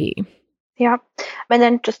needs to be. Yeah. And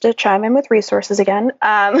then just to chime in with resources again,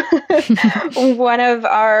 one of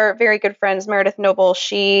our very good friends, Meredith Noble,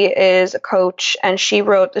 she is a coach, and she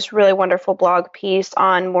wrote this really wonderful blog piece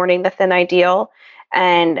on mourning the thin ideal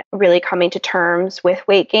and really coming to terms with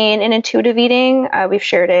weight gain and intuitive eating. We've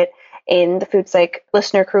shared it in the Food Psych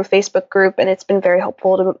Listener Crew Facebook group, and it's been very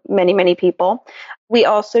helpful to many, many people. We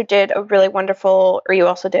also did a really wonderful, or you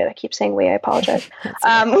also did, I keep saying we, I apologize,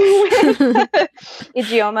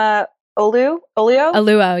 Ijeoma Oluo,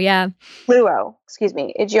 yeah. Luo, excuse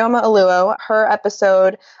me. Ijeoma Oluo, her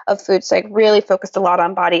episode of Food Psych really focused a lot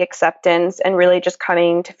on body acceptance and really just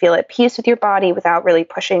coming to feel at peace with your body without really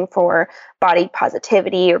pushing for body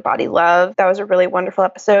positivity or body love. That was a really wonderful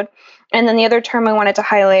episode. And then the other term I wanted to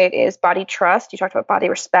highlight is body trust. You talked about body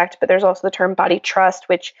respect, but there's also the term body trust,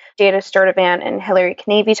 which Jada Sturdivant and Hilary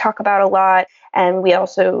Knavy talk about a lot. And we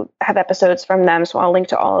also have episodes from them, so I'll link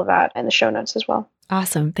to all of that in the show notes as well.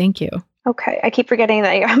 Awesome. Thank you. Okay. I keep forgetting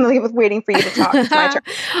that I'm waiting for you to talk. It's my turn.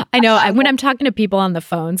 I know. When I'm talking to people on the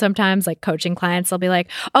phone, sometimes like coaching clients, they'll be like,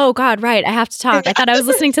 oh God, right. I have to talk. I thought I was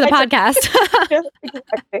listening to the podcast.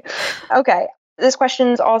 Exactly. Okay. This question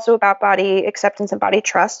is also about body acceptance and body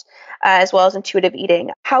trust, as well as intuitive eating.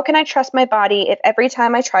 How can I trust my body if every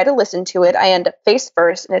time I try to listen to it, I end up face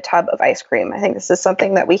first in a tub of ice cream? I think this is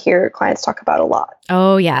something that we hear clients talk about a lot.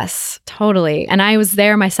 Oh, yes, totally. And I was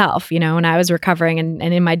there myself, when I was recovering and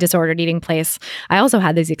in my disordered eating place, I also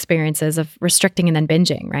had these experiences of restricting and then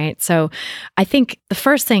binging, right? So I think the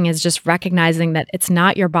first thing is just recognizing that it's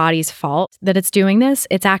not your body's fault that it's doing this.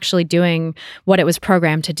 It's actually doing what it was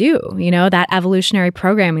programmed to do, that evolutionary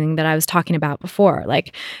programming that I was talking about before,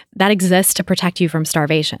 like that exists to protect you from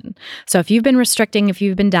starvation. So if you've been restricting, if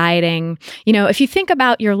you've been dieting, if you think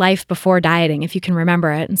about your life before dieting, if you can remember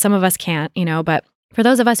it, and some of us can't, but for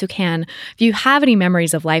those of us who can, if you have any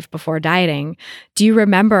memories of life before dieting, do you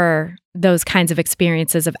remember those kinds of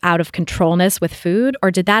experiences of out of controlness with food? Or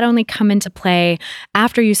did that only come into play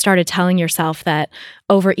after you started telling yourself that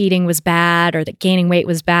overeating was bad or that gaining weight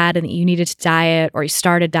was bad and that you needed to diet or you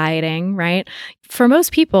started dieting, right? For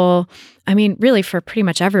most people, really for pretty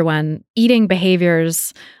much everyone, eating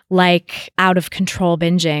behaviors like out of control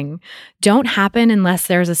binging don't happen unless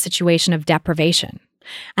there's a situation of deprivation.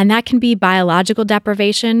 And that can be biological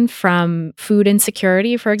deprivation from food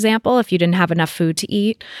insecurity, for example, if you didn't have enough food to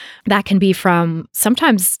eat. That can be from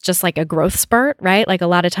sometimes just like a growth spurt, right? Like a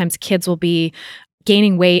lot of times kids will be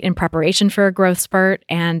gaining weight in preparation for a growth spurt,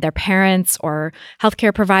 and their parents or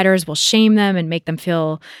healthcare providers will shame them and make them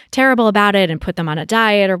feel terrible about it and put them on a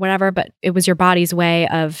diet or whatever. But it was your body's way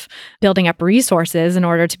of building up resources in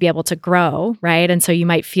order to be able to grow, right? And so you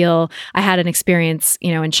might feel, I had an experience,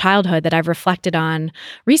 in childhood that I've reflected on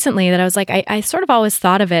recently that I was like, I sort of always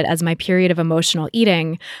thought of it as my period of emotional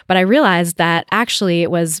eating, but I realized that actually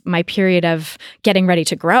it was my period of getting ready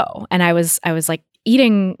to grow. And I was like,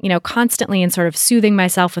 eating, constantly and sort of soothing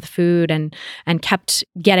myself with food and kept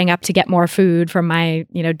getting up to get more food from my,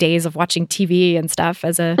 days of watching TV and stuff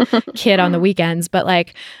as a kid on the weekends. But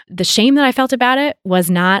like the shame that I felt about it was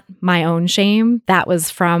not my own shame. That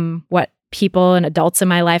was from what people and adults in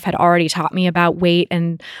my life had already taught me about weight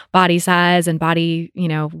and body size and body,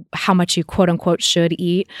 how much you quote unquote should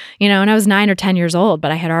eat, and I was 9 or 10 years old,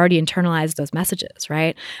 but I had already internalized those messages,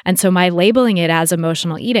 right? And so my labeling it as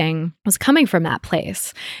emotional eating was coming from that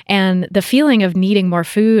place. And the feeling of needing more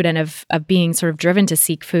food and of being sort of driven to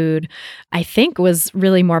seek food, I think was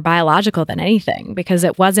really more biological than anything, because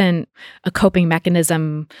it wasn't a coping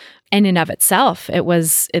mechanism in and of itself. There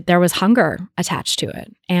was hunger attached to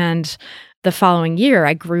it. And the following year,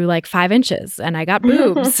 I grew like 5 inches and I got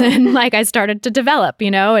boobs and like I started to develop,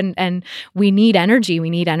 and we need energy. We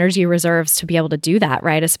need energy reserves to be able to do that,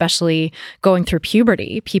 right? Especially going through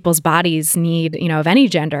puberty. People's bodies need, of any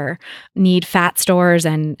gender, need fat stores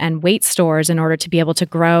and weight stores in order to be able to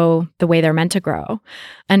grow the way they're meant to grow.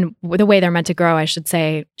 And the way they're meant to grow, I should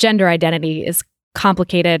say, gender identity is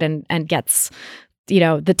complicated and gets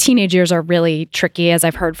the teenage years are really tricky, as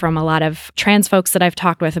I've heard from a lot of trans folks that I've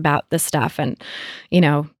talked with about this stuff. And,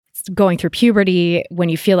 going through puberty when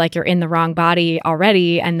you feel like you're in the wrong body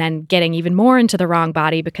already, and then getting even more into the wrong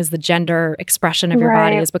body because the gender expression of your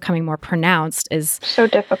body is becoming more pronounced is so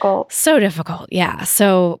difficult. So difficult. Yeah.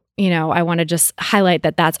 So, I want to just highlight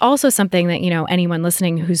that that's also something that, anyone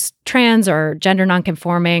listening who's trans or gender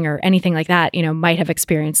nonconforming or anything like that, might have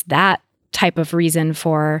experienced that type of reason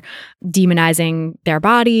for demonizing their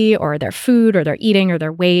body or their food or their eating or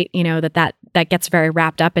their weight, that gets very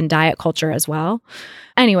wrapped up in diet culture as well.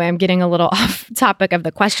 Anyway, I'm getting a little off topic of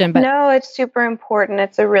the question, but no, it's super important.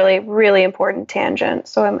 It's a really, really important tangent.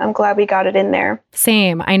 So I'm glad we got it in there.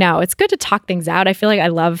 Same. I know. It's good to talk things out. I feel like I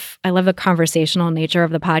love the conversational nature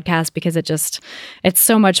of the podcast because it's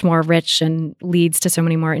so much more rich and leads to so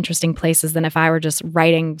many more interesting places than if I were just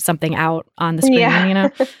writing something out on the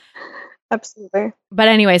screen, Absolutely. But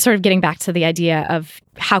anyway, sort of getting back to the idea of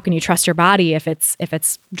how can you trust your body if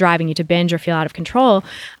it's driving you to binge or feel out of control,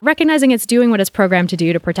 recognizing it's doing what it's programmed to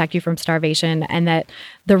do to protect you from starvation, and that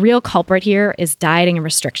the real culprit here is dieting and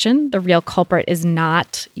restriction. The real culprit is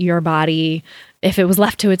not your body. If it was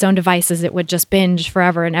left to its own devices, it would just binge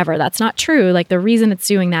forever and ever. That's not true. Like the reason it's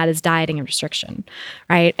doing that is dieting and restriction,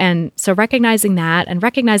 right? And so recognizing that and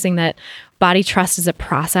recognizing that body trust is a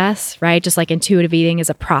process, right? Just like intuitive eating is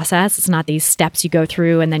a process. It's not these steps you go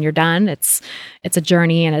through and then you're done. It's a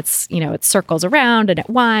journey, and it circles around and it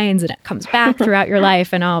winds and it comes back throughout your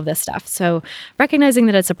life and all of this stuff. So recognizing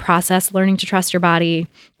that it's a process, learning to trust your body,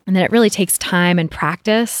 and that it really takes time and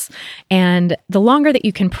practice. And the longer that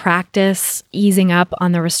you can practice easing up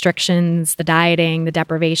on the restrictions, the dieting, the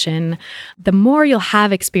deprivation, the more you'll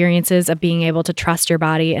have experiences of being able to trust your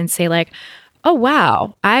body and say like, oh,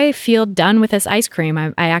 wow, I feel done with this ice cream.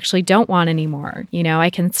 I actually don't want any more. I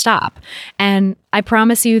can stop. And I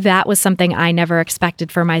promise you that was something I never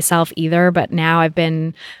expected for myself either. But now I've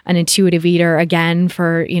been an intuitive eater again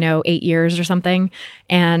for, 8 years or something.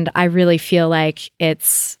 And I really feel like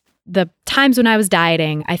it's the times when I was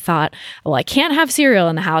dieting, I thought, well, I can't have cereal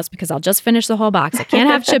in the house because I'll just finish the whole box. I can't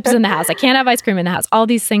have chips in the house. I can't have ice cream in the house. All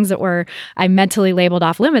these things that I mentally labeled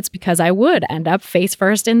off limits because I would end up face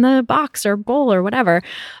first in the box or bowl or whatever.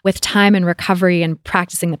 With time and recovery and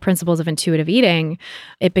practicing the principles of intuitive eating,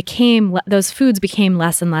 those foods became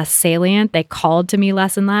less and less salient. They called to me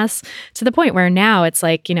less and less, to the point where now it's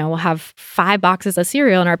like, we'll have 5 boxes of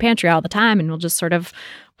cereal in our pantry all the time, and we'll just sort of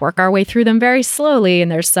work our way through them very slowly.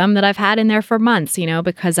 And there's some that I've had in there for months,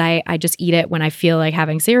 because I just eat it when I feel like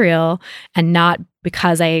having cereal, and not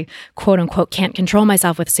because I quote unquote can't control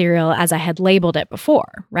myself with cereal as I had labeled it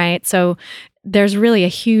before, right? So there's really a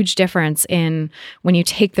huge difference in when you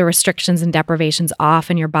take the restrictions and deprivations off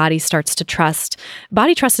and your body starts to trust.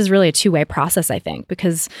 Body trust is really a two-way process, I think,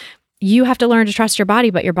 because you have to learn to trust your body,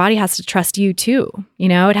 but your body has to trust you too.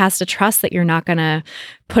 It has to trust that you're not going to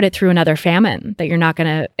put it through another famine, that you're not going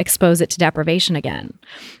to expose it to deprivation again.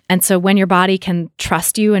 And so when your body can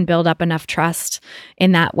trust you and build up enough trust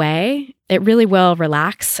in that way, it really will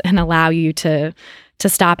relax and allow you to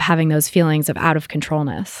stop having those feelings of out of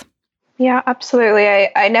controlness. Yeah, absolutely.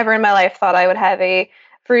 I never in my life thought I would have a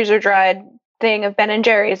freezer dried thing of Ben and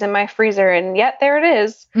Jerry's in my freezer, and yet there it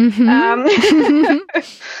is. Mm-hmm.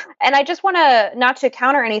 And I just want to, not to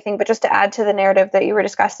counter anything, but just to add to the narrative that you were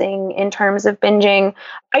discussing in terms of binging.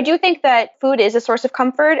 I do think that food is a source of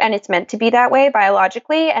comfort, and it's meant to be that way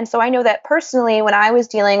biologically. And so I know that personally, when I was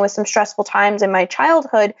dealing with some stressful times in my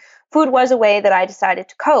childhood, food was a way that I decided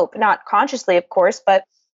to cope, not consciously, of course, but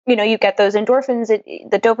you get those endorphins,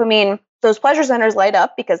 the dopamine, those pleasure centers light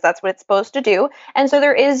up because that's what it's supposed to do. And so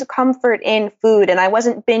there is comfort in food. And I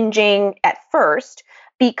wasn't binging at first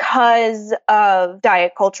because of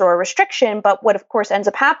diet culture or restriction. But what of course ends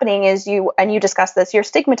up happening is you discussed this, you're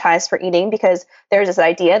stigmatized for eating because there's this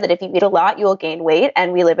idea that if you eat a lot, you will gain weight.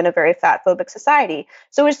 And we live in a very fat phobic society.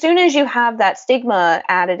 So as soon as you have that stigma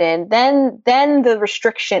added in, then the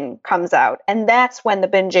restriction comes out. And that's when the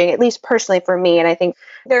binging, at least personally for me, and I think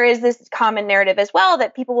there is this common narrative as well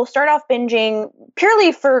that people will start off binging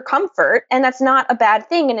purely for comfort. And that's not a bad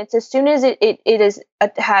thing. And it's as soon as it is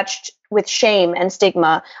attached with shame and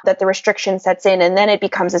stigma that the restriction sets in, and then it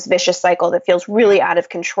becomes this vicious cycle that feels really out of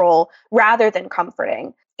control rather than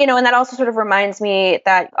comforting. And that also sort of reminds me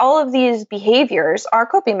that all of these behaviors are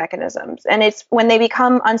coping mechanisms. And it's when they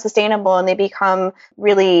become unsustainable and they become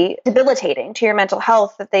really debilitating to your mental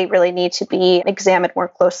health that they really need to be examined more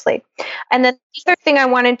closely. And then the other thing I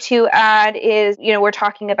wanted to add is, we're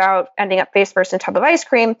talking about ending up face first in a tub of ice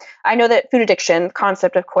cream. I know that food addiction,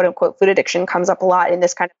 concept of quote unquote food addiction, comes up a lot in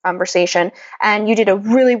this kind of conversation. And you did a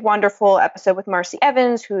really wonderful episode with Marcy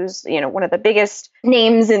Evans, who's, one of the biggest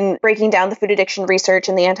names in breaking down the food addiction research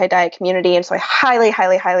in the anti-diet community. And so I highly,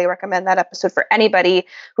 highly, highly recommend that episode for anybody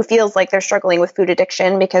who feels like they're struggling with food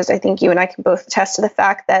addiction, because I think you and I can both attest to the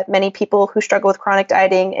fact that many people who struggle with chronic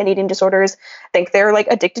dieting and eating disorders think they're like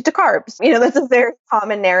addicted to carbs. That's a very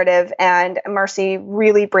common narrative. And Marcy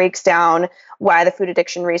really breaks down why the food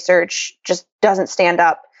addiction research just doesn't stand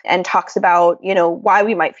up and talks about, why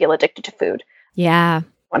we might feel addicted to food. Yeah.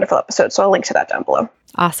 Wonderful episode. So I'll link to that down below.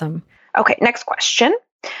 Awesome. Okay, next question.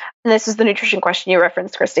 And this is the nutrition question you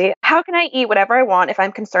referenced, Christy. How can I eat whatever I want if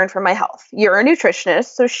I'm concerned for my health? You're a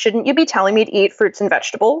nutritionist, so shouldn't you be telling me to eat fruits and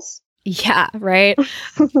vegetables? Yeah, right.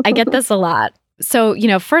 I get this a lot. So,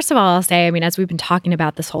 first of all, I'll say, as we've been talking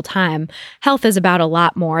about this whole time, health is about a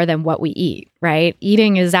lot more than what we eat, right?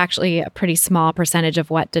 Eating is actually a pretty small percentage of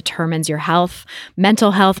what determines your health.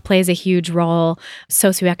 Mental health plays a huge role.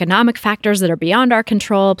 Socioeconomic factors that are beyond our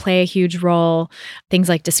control play a huge role. Things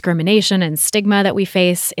like discrimination and stigma that we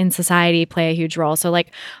face in society play a huge role. So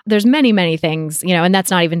there's many, many things, and that's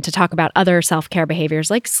not even to talk about other self-care behaviors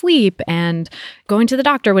like sleep and going to the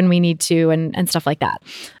doctor when we need to and stuff like that.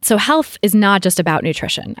 So health is not just about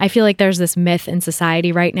nutrition. I feel like there's this myth in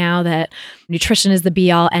society right now that nutrition is the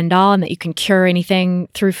be-all, end-all and that you can cure anything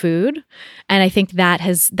through food. And I think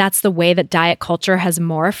that's the way that diet culture has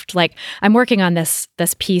morphed. I'm working on this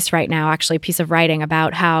piece right now, actually a piece of writing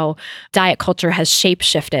about how diet culture has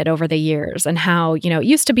shape-shifted over the years and how, it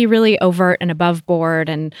used to be really overt and above board,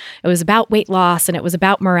 and it was about weight loss and it was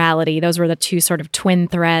about morality. Those were the two sort of twin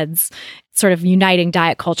threads sort of uniting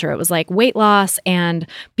diet culture. It was like weight loss and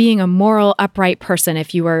being a moral, upright person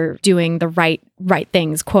if you were doing the right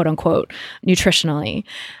things, quote unquote, nutritionally.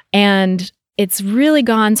 And it's really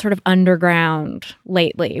gone sort of underground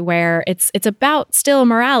lately, where it's about still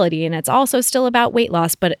morality and it's also still about weight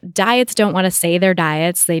loss, but diets don't want to say they're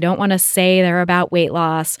diets. They don't want to say they're about weight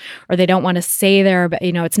loss, or they don't want to say they're about,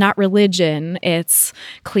 it's not religion, it's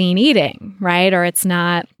clean eating, right? Or it's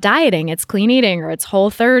not dieting, it's clean eating, or it's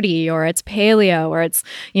Whole30, or it's paleo, or it's,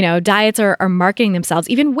 diets are marketing themselves.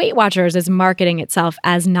 Even Weight Watchers is marketing itself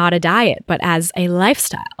as not a diet, but as a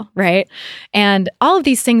lifestyle, right? And all of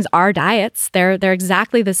these things are diets. They're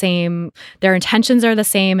exactly the same. Their intentions are the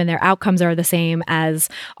same and their outcomes are the same as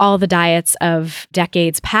all the diets of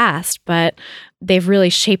decades past, but they've really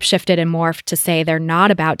shape-shifted and morphed to say they're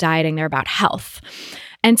not about dieting, they're about health.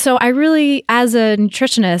 And so I really, as a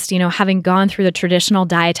nutritionist, having gone through the traditional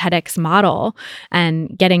dietetics model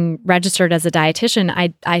and getting registered as a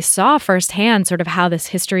dietitian, I saw firsthand sort of how this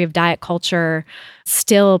history of diet culture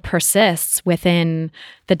still persists within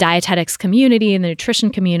the dietetics community and the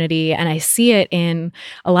nutrition community. And I see it in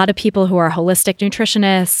a lot of people who are holistic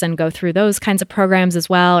nutritionists and go through those kinds of programs as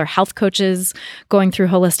well, or health coaches going through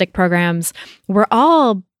holistic programs. We're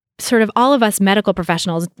all of us medical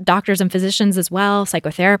professionals, doctors and physicians as well,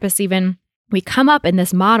 psychotherapists even, we come up in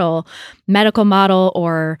this model, medical model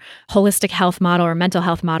or holistic health model or mental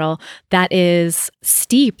health model that is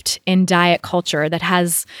steeped in diet culture,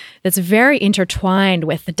 that's very intertwined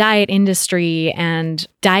with the diet industry and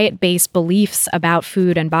diet-based beliefs about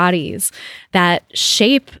food and bodies that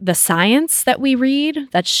shape the science that we read,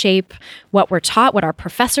 that shape what we're taught, what our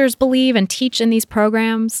professors believe and teach in these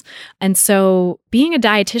programs. And so being a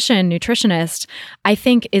dietitian, nutritionist, I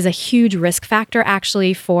think is a huge risk factor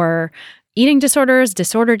actually for eating disorders,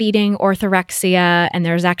 disordered eating, orthorexia, and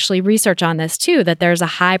there's actually research on this too, that there's a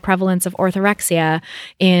high prevalence of orthorexia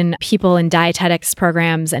in people in dietetics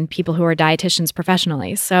programs and people who are dietitians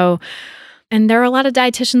professionally. So, and there are a lot of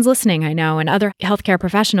dietitians listening, I know, and other healthcare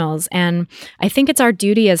professionals. And I think it's our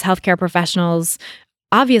duty as healthcare professionals,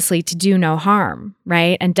 obviously, to do no harm,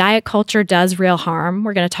 right? And diet culture does real harm.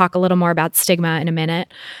 We're going to talk a little more about stigma in a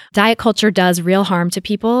minute. Diet culture does real harm to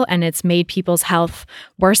people, and it's made people's health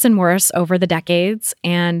worse and worse over the decades.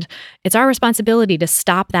 And it's our responsibility to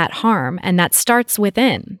stop that harm. And that starts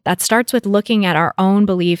within. That starts with looking at our own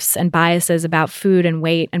beliefs and biases about food and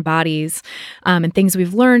weight and bodies, and things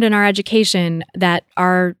we've learned in our education that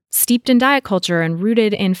are steeped in diet culture and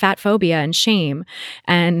rooted in fat phobia and shame,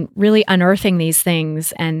 and really unearthing these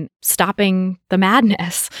things and stopping the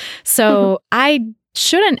madness. So I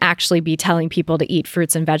shouldn't actually be telling people to eat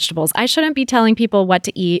fruits and vegetables. I shouldn't be telling people what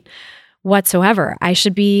to eat whatsoever. I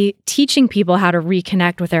should be teaching people how to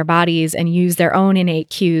reconnect with their bodies and use their own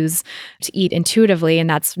innate cues to eat intuitively. And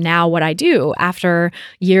that's now what I do after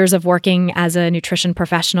years of working as a nutrition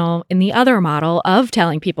professional in the other model of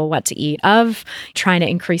telling people what to eat, of trying to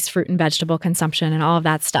increase fruit and vegetable consumption and all of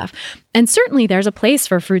that stuff. And certainly there's a place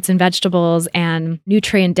for fruits and vegetables and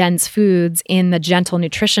nutrient-dense foods in the gentle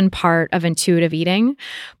nutrition part of intuitive eating.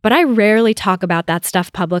 But I rarely talk about that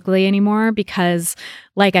stuff publicly anymore because,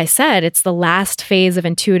 like I said, it's the last phase of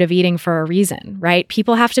intuitive eating for a reason, right?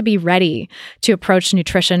 People have to be ready to approach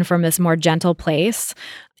nutrition from this more gentle place.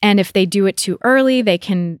 And if they do it too early, they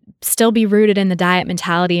can still be rooted in the diet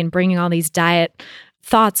mentality and bringing all these diet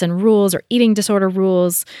thoughts and rules or eating disorder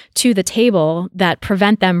rules to the table that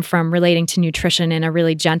prevent them from relating to nutrition in a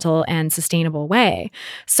really gentle and sustainable way.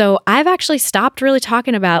 So I've actually stopped really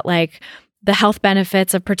talking about like the health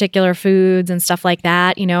benefits of particular foods and stuff like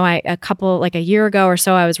that. You know, a year ago or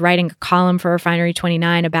so, I was writing a column for Refinery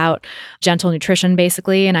 29 about gentle nutrition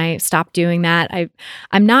basically, and I stopped doing that.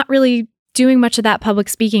 I'm not really doing much of that public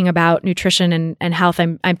speaking about nutrition and health.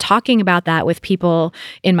 I'm talking about that with people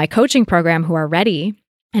in my coaching program who are ready,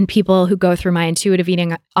 and people who go through my intuitive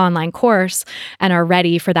eating online course and are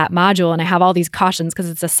ready for that module. And I have all these cautions because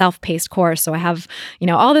it's a self-paced course. So I have,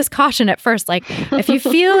 all this caution at first, like if you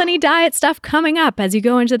feel any diet stuff coming up as you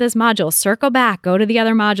go into this module, circle back, go to the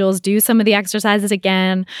other modules, do some of the exercises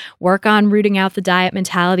again, work on rooting out the diet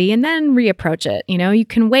mentality, and then reapproach it. You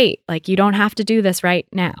can wait. Like you don't have to do this right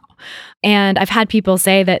now. And I've had people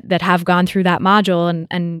say that have gone through that module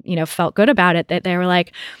and felt good about it, that they were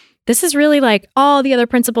like, this is really like all the other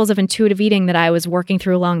principles of intuitive eating that I was working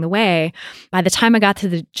through along the way. By the time I got to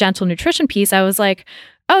the gentle nutrition piece, I was like,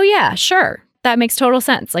 oh yeah, sure. That makes total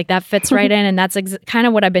sense. Like that fits right in. And that's kind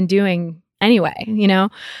of what I've been doing anyway,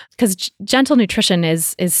 because gentle nutrition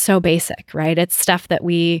is so basic, right? It's stuff that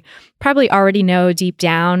we probably already know deep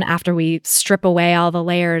down after we strip away all the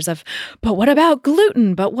layers of, but what about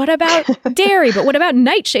gluten? But what about dairy? But what about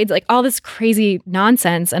nightshades? Like all this crazy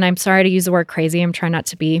nonsense. And I'm sorry to use the word crazy. I'm trying not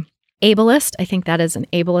to be ableist. I think that is an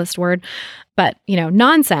ableist word, but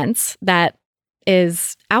nonsense that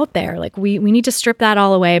is out there. Like we need to strip that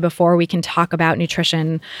all away before we can talk about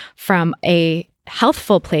nutrition from a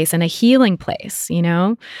healthful place and a healing place,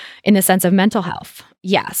 in the sense of mental health.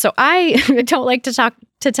 Yeah. So I don't like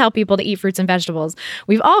to tell people to eat fruits and vegetables.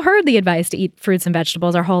 We've all heard the advice to eat fruits and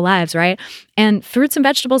vegetables our whole lives, right? And fruits and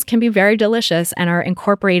vegetables can be very delicious and are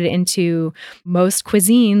incorporated into most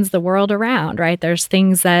cuisines the world around, right? There's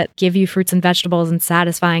things that give you fruits and vegetables in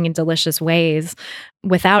satisfying and delicious ways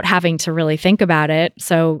without having to really think about it.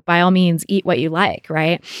 So by all means, eat what you like,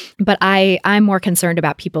 right? But I'm more concerned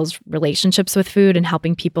about people's relationships with food and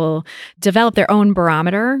helping people develop their own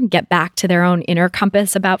barometer, get back to their own inner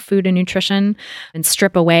compass about food and nutrition, and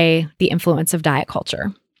strip away the influence of diet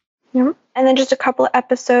culture. Yeah. And then just a couple of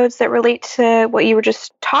episodes that relate to what you were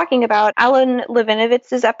just talking about. Alan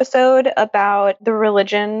Levinovitz's episode about the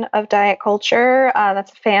religion of diet culture.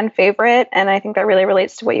 That's a fan favorite. And I think that really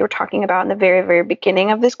relates to what you were talking about in the very, very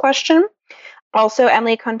beginning of this question. Also,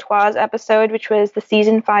 Emily Contois' episode, which was the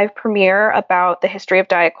season 5 premiere about the history of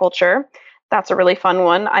diet culture. That's a really fun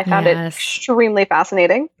one. I found it extremely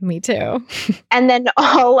fascinating. Me too. And then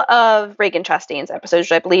all of Reagan Chastain's episodes,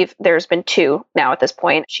 which I believe there's been 2 now at this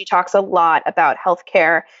point, she talks a lot about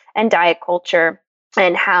healthcare and diet culture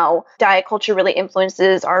and how diet culture really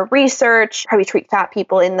influences our research, how we treat fat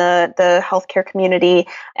people in the healthcare community.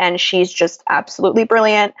 And she's just absolutely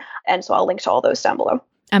brilliant. And so I'll link to all those down below.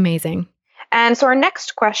 Amazing. And so our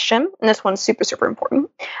next question, and this one's super, super important.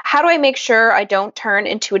 How do I make sure I don't turn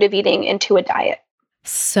intuitive eating into a diet?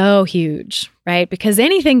 So huge, right? Because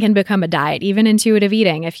anything can become a diet, even intuitive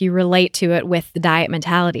eating, if you relate to it with the diet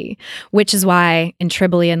mentality, which is why in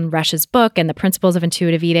Tribole and Rush's book and the principles of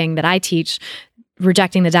intuitive eating that I teach,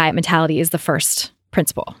 rejecting the diet mentality is the first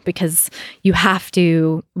principle, because you have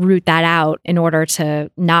to root that out in order to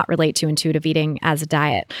not relate to intuitive eating as a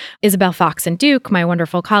diet. Isabel Fox and Duke, my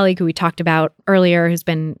wonderful colleague who we talked about earlier, who's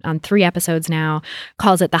been on 3 episodes now,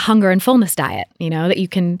 calls it the hunger and fullness diet, that you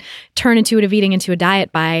can turn intuitive eating into a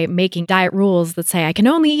diet by making diet rules that say, I can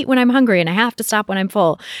only eat when I'm hungry and I have to stop when I'm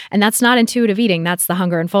full. And that's not intuitive eating. That's the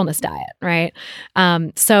hunger and fullness diet, right?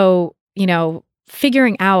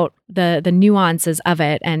 Figuring out the nuances of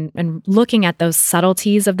it and looking at those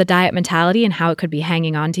subtleties of the diet mentality and how it could be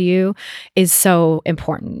hanging on to you is so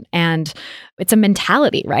important. And it's a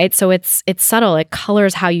mentality, right? So it's subtle. It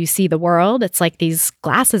colors how you see the world. It's like these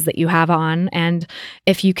glasses that you have on. And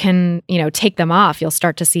if you can, take them off, you'll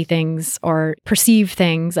start to see things, or perceive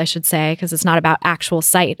things, I should say, because it's not about actual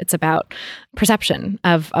sight. It's about perception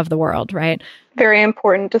of the world, right? Very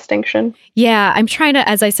important distinction. Yeah, I'm trying to,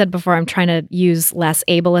 as I said before, I'm trying to use less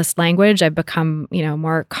ableist language. I've become,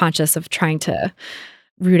 more conscious of trying to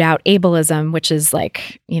root out ableism, which is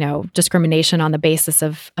like, discrimination on the basis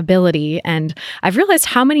of ability. And I've realized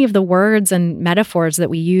how many of the words and metaphors that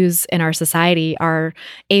we use in our society are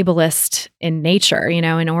ableist in nature,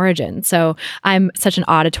 in origin. So I'm such an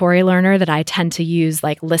auditory learner that I tend to use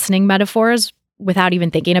like listening metaphors without even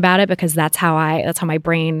thinking about it, because that's how my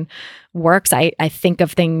brain works. I think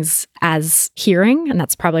of things as hearing, and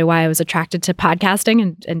that's probably why I was attracted to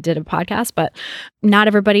podcasting and did a podcast, but not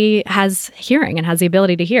everybody has hearing and has the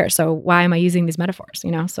ability to hear. So why am I using these metaphors,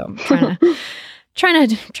 So I'm trying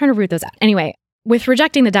to root those out. Anyway, with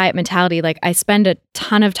rejecting the diet mentality, like I spend a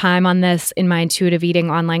ton of time on this in my intuitive eating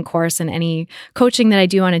online course, and any coaching that I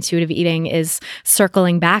do on intuitive eating is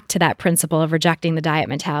circling back to that principle of rejecting the diet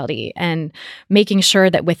mentality and making sure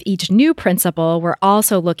that with each new principle, we're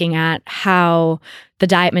also looking at how the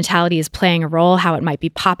diet mentality is playing a role, how it might be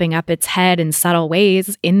popping up its head in subtle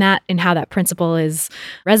ways in how that principle is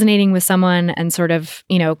resonating with someone, and sort of,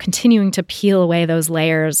 continuing to peel away those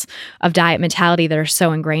layers of diet mentality that are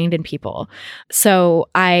so ingrained in people. So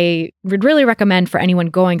I would really recommend for anyone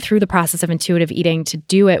going through the process of intuitive eating to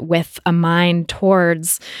do it with a mind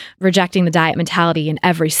towards rejecting the diet mentality in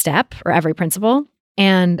every step or every principle.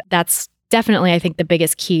 And that's definitely, I think, the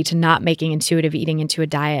biggest key to not making intuitive eating into a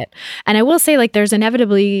diet. And I will say, like, there's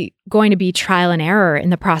inevitably going to be trial and error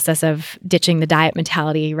in the process of ditching the diet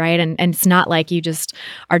mentality, right? And it's not like you just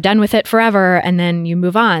are done with it forever and then you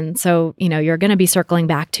move on. So, you're going to be circling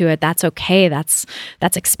back to it. That's okay. That's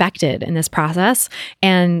expected in this process.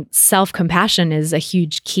 And self-compassion is a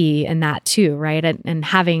huge key in that too, right? And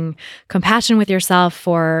having compassion with yourself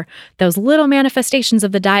for those little manifestations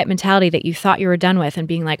of the diet mentality that you thought you were done with, and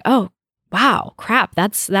being like, oh, wow, crap,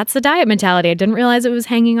 that's the diet mentality. I didn't realize it was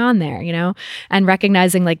hanging on there, and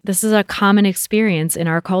recognizing like this is a common experience in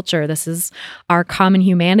our culture. This is our common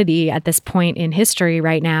humanity at this point in history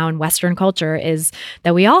right now in Western culture, is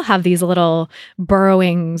that we all have these little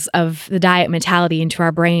burrowings of the diet mentality into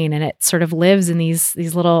our brain, and it sort of lives in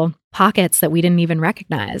these little pockets that we didn't even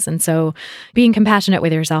recognize. And so being compassionate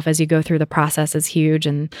with yourself as you go through the process is huge.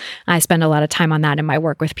 And I spend a lot of time on that in my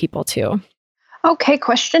work with people too. Okay,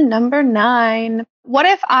 question number 9. What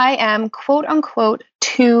if I am quote unquote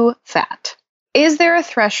too fat? Is there a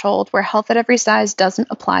threshold where health at every size doesn't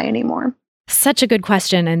apply anymore? Such a good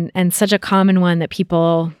question, and such a common one that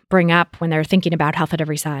people bring up when they're thinking about health at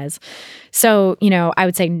every size. So, I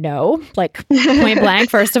would say no, like point blank.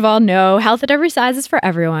 First of all, no, health at every size is for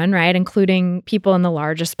everyone, right? Including people in the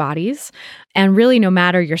largest bodies. And really, no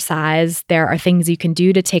matter your size, there are things you can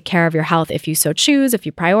do to take care of your health if you so choose, if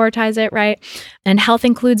you prioritize it, right? And health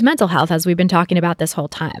includes mental health, as we've been talking about this whole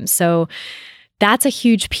time. So that's a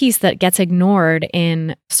huge piece that gets ignored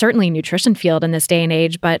in certainly nutrition field in this day and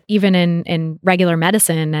age, but even in regular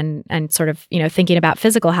medicine and sort of, thinking about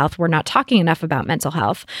physical health, we're not talking enough about mental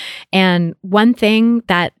health. And one thing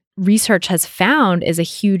that research has found is a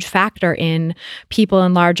huge factor in people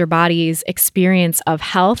in larger bodies' experience of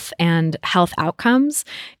health and health outcomes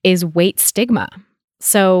is weight stigma.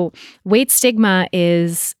 So weight stigma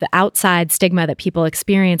is the outside stigma that people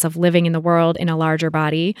experience of living in the world in a larger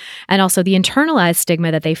body, and also the internalized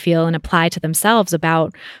stigma that they feel and apply to themselves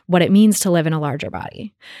about what it means to live in a larger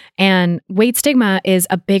body. And weight stigma is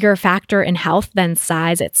a bigger factor in health than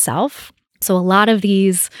size itself. So a lot of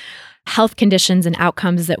these health conditions and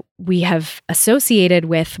outcomes that we have associated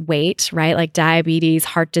with weight, right? Like diabetes,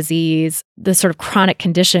 heart disease, the sort of chronic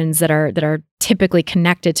conditions that are typically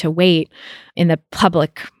connected to weight in the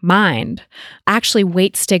public mind. Actually,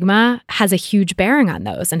 weight stigma has a huge bearing on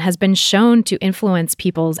those and has been shown to influence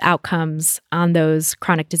people's outcomes on those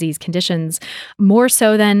chronic disease conditions more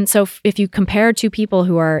so than, so if you compare two people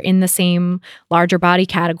who are in the same larger body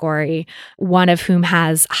category, one of whom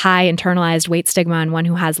has high internalized weight stigma and one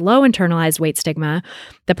who has low internalized weight stigma,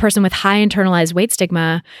 the person with high internalized weight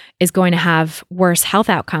stigma is going to have worse health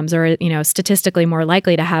outcomes, or, statistically more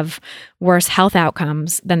likely to have worse health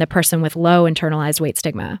outcomes than the person with low internalized weight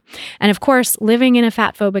stigma. And of course, living in a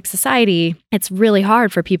fat-phobic society, it's really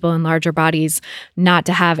hard for people in larger bodies not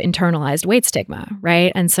to have internalized weight stigma,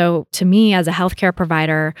 right? And so to me as a healthcare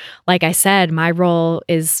provider, like I said, my role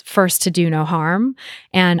is first to do no harm.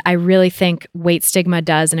 And I really think weight stigma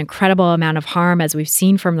does an incredible amount of harm, as we've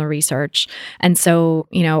seen from the research. And so,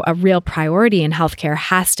 a real priority in healthcare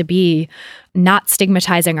has to be not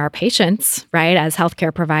stigmatizing our patients, right, as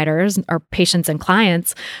healthcare providers, or patients and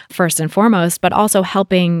clients first and foremost, but also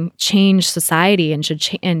helping change society and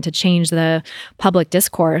to change the public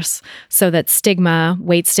discourse so that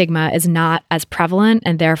weight stigma is not as prevalent,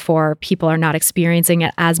 and therefore people are not experiencing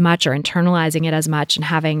it as much or internalizing it as much and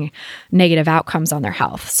having negative outcomes on their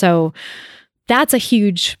health. So that's a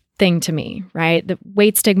huge thing to me, right? The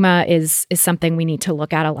weight stigma is something we need to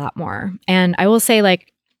look at a lot more. And I will say,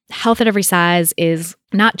 health at every size is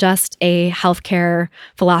not just a healthcare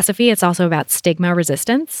philosophy. It's also about stigma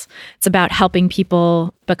resistance. It's about helping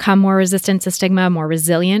people become more resistant to stigma, more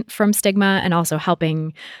resilient from stigma, and also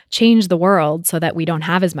helping change the world so that we don't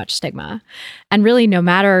have as much stigma. And really, no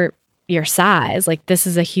matter your size, this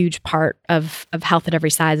is a huge part of health at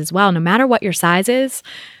every size as well. No matter what your size is,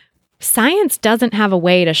 science doesn't have a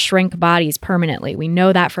way to shrink bodies permanently. We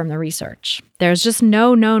know that from the research. There's just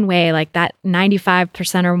no known way, like that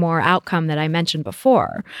 95% or more outcome that I mentioned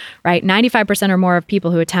before, right? 95% or more of people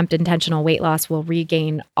who attempt intentional weight loss will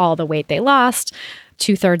regain all the weight they lost.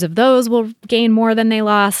 2/3 of those will gain more than they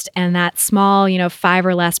lost. And that small, 5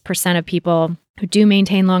 or less percent of people who do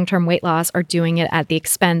maintain long-term weight loss are doing it at the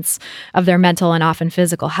expense of their mental and often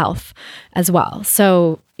physical health as well.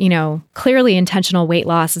 So, clearly intentional weight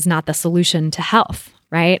loss is not the solution to health,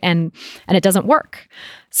 right? And it doesn't work.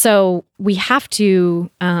 So we have to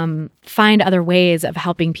find other ways of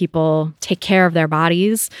helping people take care of their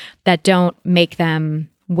bodies that don't make them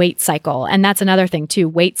weight cycle. And that's another thing too.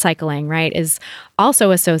 Weight cycling, right, is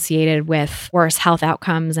also associated with worse health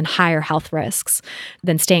outcomes and higher health risks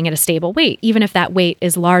than staying at a stable weight, even if that weight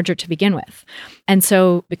is larger to begin with. And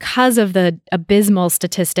so because of the abysmal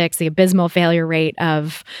statistics, the abysmal failure rate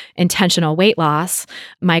of intentional weight loss,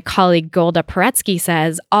 my colleague Golda Paretsky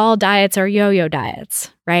says all diets are yo-yo diets,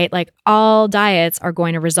 right? All diets are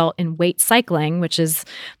going to result in weight cycling, which is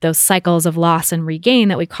those cycles of loss and regain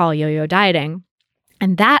that we call yo-yo dieting.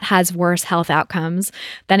 And that has worse health outcomes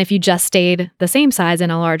than if you just stayed the same size in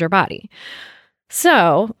a larger body.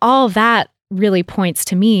 So all of that really points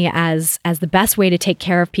to me as the best way to take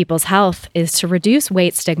care of people's health is to reduce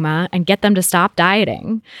weight stigma and get them to stop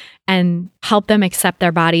dieting and help them accept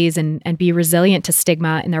their bodies and be resilient to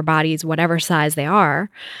stigma in their bodies, whatever size they are,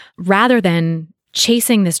 rather than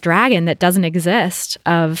chasing this dragon that doesn't exist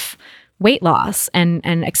of weight loss and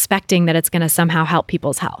expecting that it's going to somehow help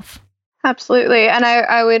people's health. Absolutely. And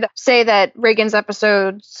I would say that Reagan's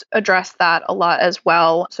episodes address that a lot as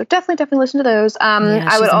well. So definitely listen to those.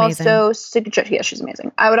 I would also suggest, she's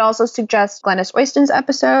amazing. I would also suggest Glennis Oyston's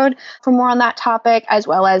episode for more on that topic, as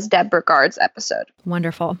well as Deb Burgard's episode.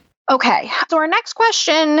 Wonderful. Okay, so our next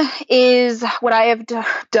question is what I have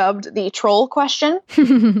dubbed the troll question.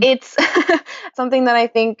 It's something that I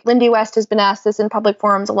think Lindy West has been asked this in public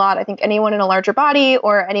forums a lot. I think anyone in a larger body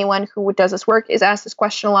or anyone who does this work is asked this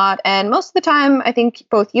question a lot. And most of the time, I think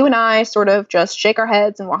both you and I sort of just shake our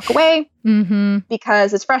heads and walk away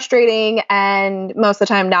because it's frustrating and most of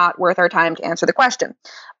the time not worth our time to answer the question.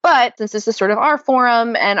 But since this is sort of our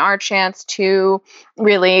forum and our chance to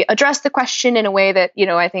really address the question in a way that,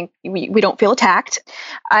 I think we don't feel attacked,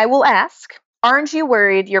 I will ask, aren't you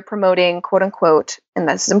worried you're promoting, quote unquote, and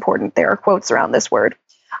this is important, there are quotes around this word,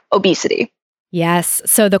 obesity? Yes.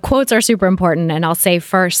 So the quotes are super important. And I'll say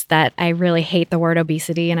first that I really hate the word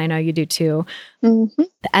obesity, and I know you do too. Mm-hmm.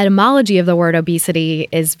 The etymology of the word obesity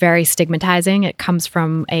is very stigmatizing. It comes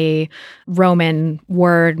from a Roman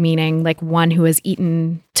word meaning like one who has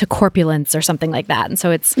eaten to corpulence or something like that. And so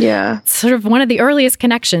it's sort of one of the earliest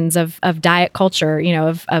connections of diet culture,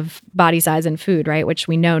 of body size and food, right? Which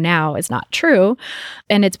we know now is not true.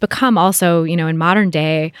 And it's become also, in modern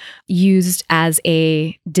day, used as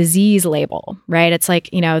a disease label, right? It's like,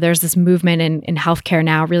 there's this movement in healthcare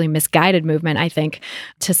now, really misguided movement, I think,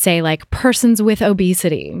 to say like persons with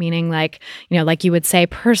obesity, meaning like, like you would say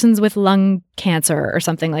persons with lung cancer or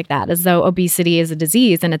something like that, as though obesity is a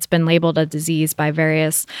disease, and it's been labeled a disease by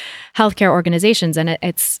various healthcare organizations. And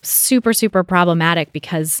it's super, super problematic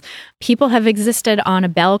because people have existed on a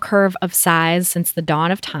bell curve of size since the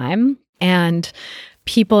dawn of time. And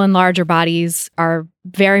people in larger bodies are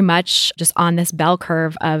very much just on this bell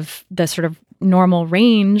curve of the sort of normal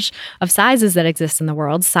range of sizes that exist in the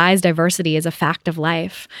world. Size diversity is a fact of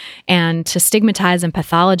life. And to stigmatize and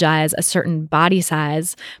pathologize a certain body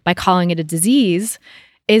size by calling it a disease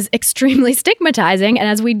is extremely stigmatizing. And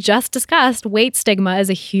as we just discussed, weight stigma is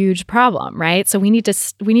a huge problem, right? So we need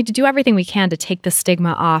to do everything we can to take the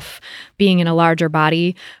stigma off being in a larger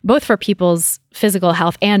body, both for people's physical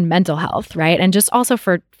health and mental health, right? And just also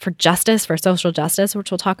for justice, for social justice, which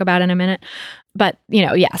we'll talk about in a minute. But,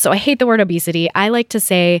 so I hate the word obesity. I like to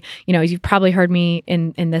say, you've probably heard me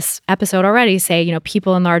in this episode already say,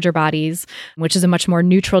 people in larger bodies, which is a much more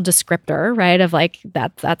neutral descriptor, right? Of like,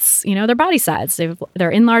 that's their body size.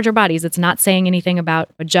 They're in larger bodies. It's not saying anything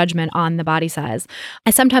about a judgment on the body size.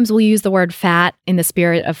 I sometimes will use the word fat in the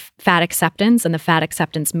spirit of fat acceptance and the fat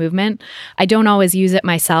acceptance movement. I don't always use it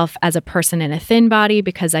myself as a person in a thin body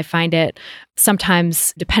because I find it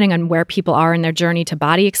sometimes, depending on where people are in their journey to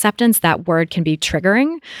body acceptance, that word can be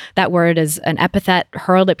triggering. That word is an epithet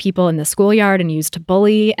hurled at people in the schoolyard and used to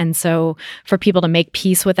bully. And so for people to make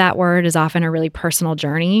peace with that word is often a really personal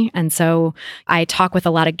journey. And so I talk with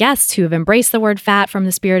a lot of guests who have embraced the word fat from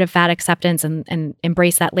the spirit of fat acceptance and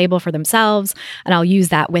embrace that label for themselves. And I'll use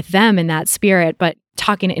that with them in that spirit. But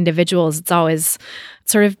talking to individuals, it's always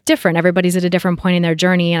sort of different. Everybody's at a different point in their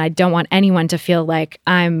journey, and I don't want anyone to feel like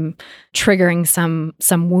I'm triggering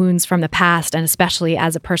some wounds from the past, and especially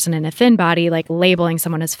as a person in a thin body, like labeling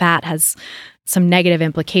someone as fat has some negative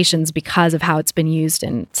implications because of how it's been used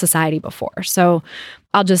in society before. So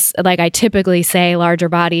I'll just, I typically say larger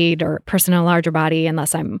bodied or person in a larger body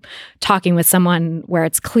unless I'm talking with someone where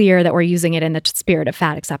it's clear that we're using it in the spirit of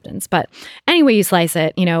fat acceptance. But any way you slice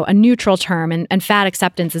it, a neutral term, and fat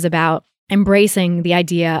acceptance is about embracing the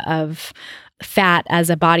idea of fat as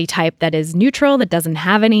a body type that is neutral, that doesn't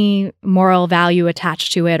have any moral value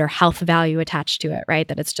attached to it or health value attached to it, right?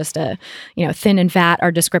 That it's just thin and fat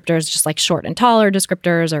are descriptors, just like short and tall are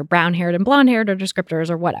descriptors, or brown-haired and blonde-haired are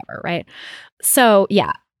descriptors, or whatever, right? So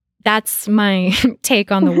yeah, that's my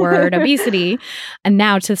take on the word obesity. And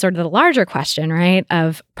now to sort of the larger question, right,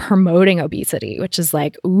 of promoting obesity, which is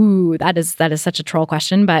like, ooh, that is such a troll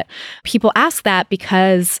question. But people ask that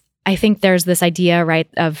because I think there's this idea, right,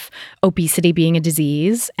 of obesity being a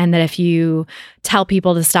disease, and that if you tell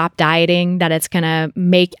people to stop dieting, that it's going to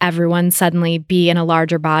make everyone suddenly be in a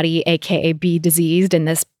larger body, aka be diseased in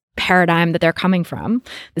this paradigm that they're coming from,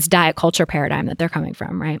 this diet culture paradigm that they're coming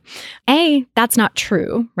from, right? That's not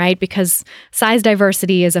true, right? Because size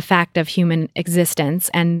diversity is a fact of human existence.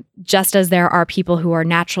 And just as there are people who are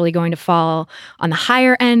naturally going to fall on the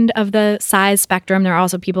higher end of the size spectrum, there are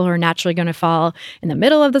also people who are naturally going to fall in the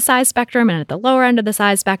middle of the size spectrum and at the lower end of the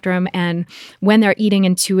size spectrum. And when they're eating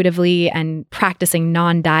intuitively and practicing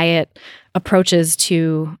non-diet approaches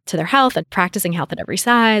to their health and practicing health at every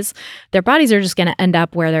size, their bodies are just going to end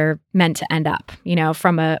up where they're meant to end up,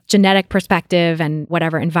 from a genetic perspective and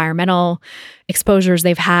whatever environmental exposures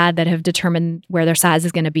they've had that have determined where their size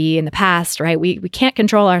is going to be in the past, right? We can't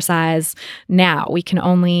control our size now. We can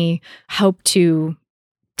only hope to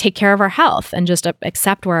take care of our health and just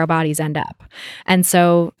accept where our bodies end up. And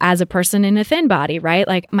so as a person in a thin body, right?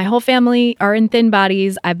 Like my whole family are in thin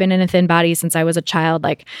bodies. I've been in a thin body since I was a child.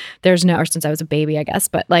 Or since I was a baby, I guess.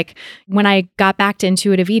 But when I got back to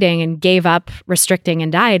intuitive eating and gave up restricting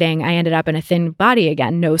and dieting, I ended up in a thin body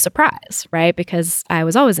again. No surprise, right? Because I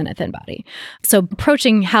was always in a thin body. So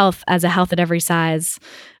approaching health as a health at every size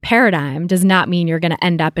paradigm does not mean you're going to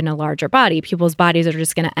end up in a larger body. People's bodies are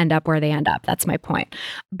just going to end up where they end up. That's my point.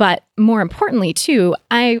 But more importantly, too,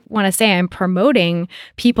 I want to say I'm promoting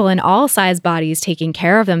people in all size bodies taking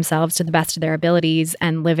care of themselves to the best of their abilities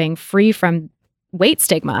and living free from weight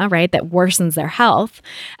stigma, right, that worsens their health.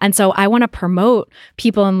 And so I want to promote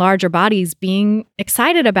people in larger bodies being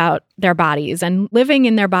excited about their bodies and living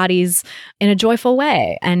in their bodies in a joyful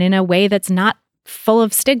way and in a way that's not full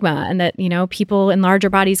of stigma, and that, people in larger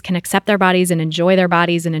bodies can accept their bodies and enjoy their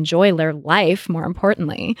bodies and enjoy their life, more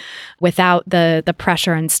importantly, without the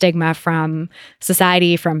pressure and stigma from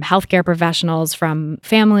society, from healthcare professionals, from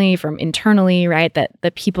family, from internally, right?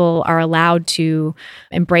 That people are allowed to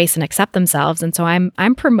embrace and accept themselves. And so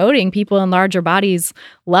I'm promoting people in larger bodies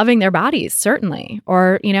loving their bodies, certainly,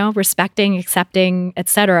 or, respecting, accepting, et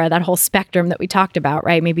cetera, that whole spectrum that we talked about,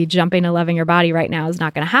 right? Maybe jumping to loving your body right now is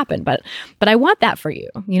not going to happen, but I want that for you.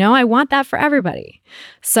 I want that for everybody.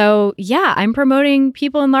 So yeah, I'm promoting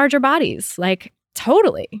people in larger bodies, like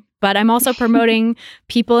totally. But I'm also promoting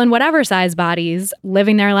people in whatever size bodies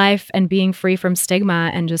living their life and being free from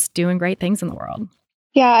stigma and just doing great things in the world.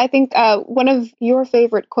 Yeah, I think one of your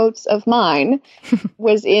favorite quotes of mine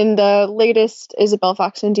was in the latest Isabel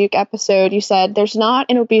Fox and Duke episode. You said, "There's not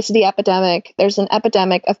an obesity epidemic. There's an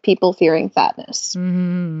epidemic of people fearing fatness."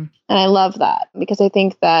 Mm-hmm. And I love that because I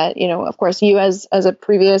think that, of course, you as a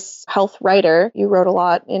previous health writer, you wrote a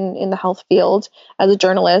lot in the health field. As a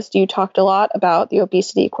journalist, you talked a lot about the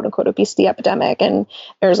obesity, quote unquote, obesity epidemic. And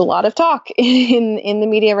there's a lot of talk in the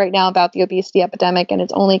media right now about the obesity epidemic, and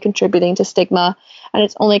it's only contributing to stigma, and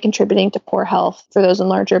it's only contributing to poor health for those in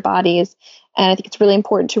larger bodies. And I think it's really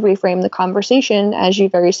important to reframe the conversation, as you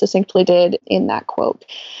very succinctly did in that quote.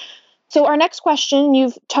 So our next question,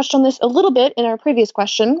 you've touched on this a little bit in our previous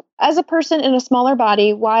question. As a person in a smaller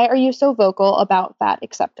body, why are you so vocal about fat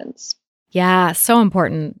acceptance? Yeah, so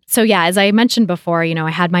important. So yeah, as I mentioned before, I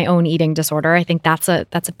had my own eating disorder. I think that's a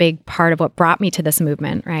big part of what brought me to this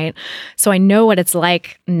movement, right? So I know what it's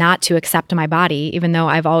like not to accept my body, even though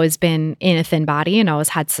I've always been in a thin body and always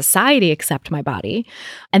had society accept my body.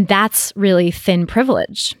 And that's really thin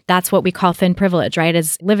privilege. That's what we call thin privilege, right?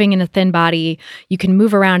 As living in a thin body, you can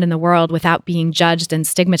move around in the world without being judged and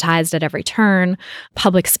stigmatized at every turn.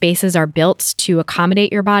 Public spaces are built to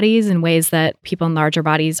accommodate your bodies in ways that people in larger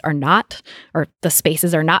bodies are not, or the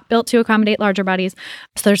spaces are not built to accommodate larger bodies.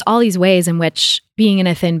 So there's all these ways in which being in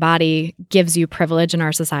a thin body gives you privilege in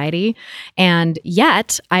our society. And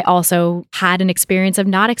yet, I also had an experience of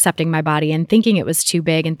not accepting my body and thinking it was too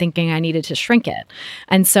big and thinking I needed to shrink it.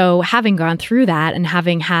 And so having gone through that and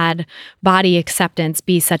having had body acceptance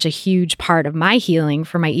be such a huge part of my healing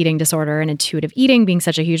for my eating disorder, and intuitive eating being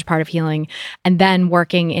such a huge part of healing, and then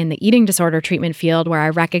working in the eating disorder treatment field where I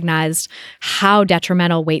recognized how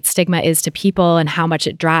detrimental weight stigma is to people and how much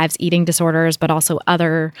it drives eating disorders, but also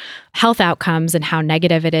other health outcomes, and how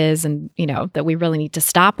negative it is, and that we really need to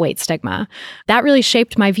stop weight stigma. That really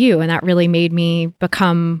shaped my view, and that really made me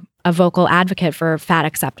become a vocal advocate for fat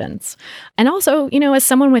acceptance. And also, as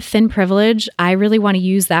someone with thin privilege, I really want to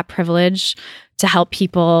use that privilege to help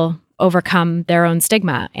people overcome their own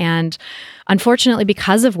stigma. And unfortunately,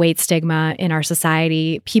 because of weight stigma in our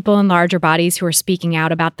society, people in larger bodies who are speaking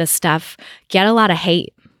out about this stuff get a lot of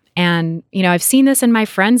hate. And, I've seen this in my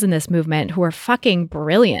friends in this movement who are fucking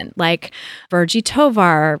brilliant, like Virgie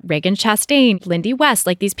Tovar, Reagan Chastain, Lindy West,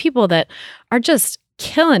 like these people that are just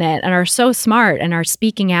killing it and are so smart and are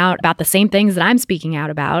speaking out about the same things that I'm speaking out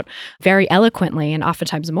about very eloquently, and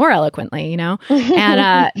oftentimes more eloquently,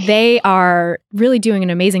 and they are really doing an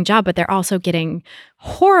amazing job, but they're also getting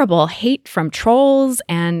horrible hate from trolls.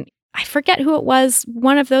 And I forget who it was.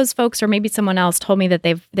 One of those folks, or maybe someone else, told me that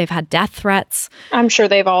they've had death threats. I'm sure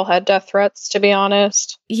they've all had death threats, to be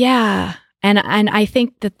honest. Yeah. And I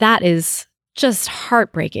think that is just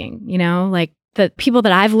heartbreaking, like the people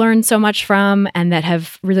that I've learned so much from and that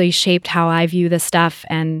have really shaped how I view this stuff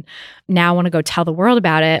and now want to go tell the world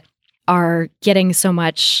about it are getting so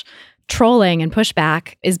much trolling and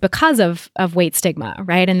pushback is because of weight stigma,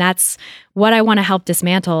 right? And that's what I want to help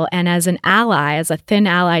dismantle. And as an ally, as a thin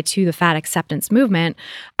ally to the fat acceptance movement,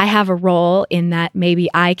 I have a role in that maybe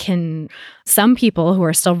I can, some people who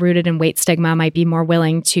are still rooted in weight stigma might be more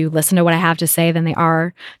willing to listen to what I have to say than they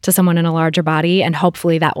are to someone in a larger body. And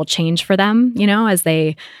hopefully that will change for them, as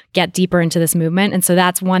they get deeper into this movement. And so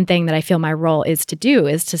that's one thing that I feel my role is to do,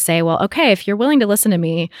 is to say, well, okay, if you're willing to listen to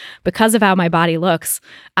me because of how my body looks,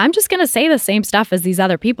 I'm just going to say the same stuff as these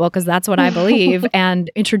other people because that's what I believe and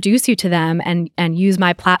introduce you to them and use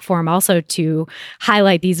my platform also to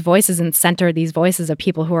highlight these voices and center these voices of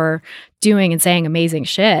people who are doing and saying amazing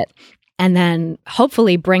shit. And then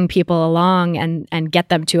hopefully bring people along and get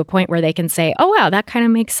them to a point where they can say, oh, wow, that kind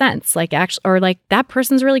of makes sense. Like, actually, or like that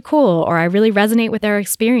person's really cool, or I really resonate with their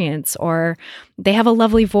experience, or they have a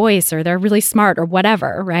lovely voice, or they're really smart, or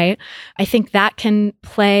whatever, right? I think that can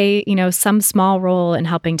play, some small role in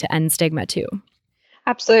helping to end stigma too.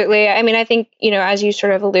 Absolutely. I mean, I think, as you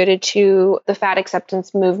sort of alluded to, the fat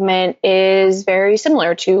acceptance movement is very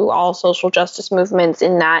similar to all social justice movements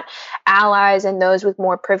in that allies and those with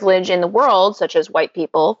more privilege in the world, such as white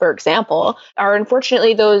people, for example, are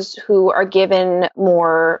unfortunately those who are given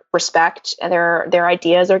more respect, and their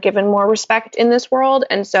ideas are given more respect in this world.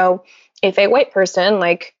 And so if a white person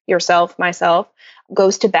like yourself, myself,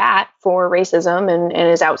 goes to bat for racism and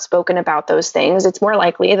is outspoken about those things, it's more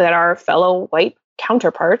likely that our fellow white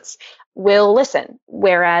counterparts will listen.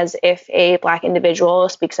 Whereas if a Black individual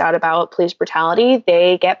speaks out about police brutality,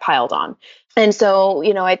 they get piled on. And so,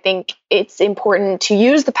 I think it's important to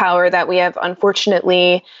use the power that we have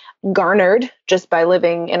unfortunately garnered just by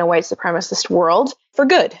living in a white supremacist world for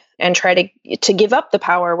good, and try to give up the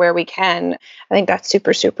power where we can. I think that's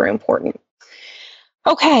super, super important.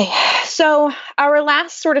 Okay, so our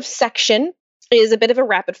last sort of section is a bit of a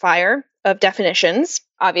rapid fire of definitions.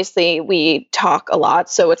 Obviously, we talk a lot,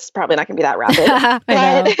 so it's probably not going to be that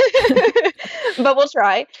rapid. But we'll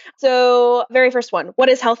try. So, very first one, what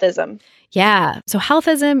is healthism? Yeah. So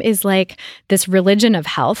healthism is like this religion of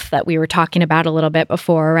health that we were talking about a little bit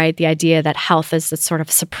before, right? The idea that health is this sort of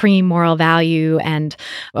supreme moral value and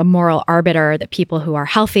a moral arbiter, that people who are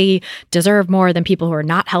healthy deserve more than people who are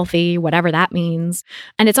not healthy, whatever that means.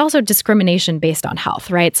 And it's also discrimination based on health,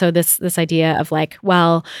 right? So this idea of like,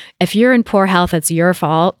 well, if you're in poor health, it's your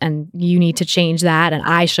fault and you need to change that, and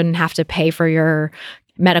I shouldn't have to pay for your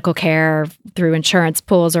medical care through insurance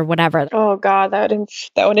pools or whatever. Oh God, that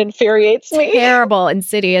one infuriates me. Terrible,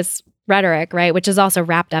 insidious rhetoric, right? Which is also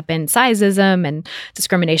wrapped up in sizeism and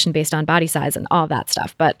discrimination based on body size and all of that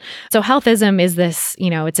stuff. But so healthism is this,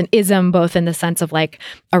 it's an ism both in the sense of like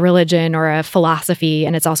a religion or a philosophy,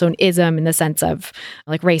 and it's also an ism in the sense of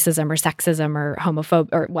like racism or sexism or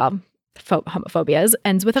homophobia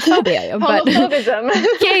ends with a phobia, but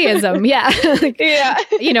gayism, yeah. Yeah.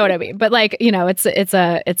 You know what I mean? But like, it's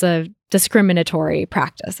a discriminatory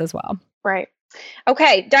practice as well. Right.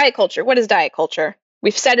 Okay. Diet culture. What is diet culture?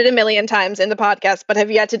 We've said it a million times in the podcast, but have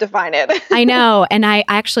yet to define it. I know. And I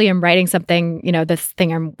actually am writing something, this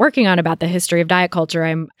thing I'm working on about the history of diet culture.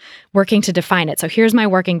 I'm working to define it. So here's my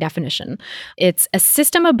working definition. It's a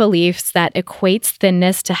system of beliefs that equates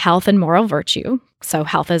thinness to health and moral virtue. So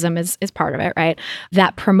healthism is part of it, right?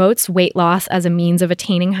 That promotes weight loss as a means of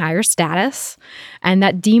attaining higher status, and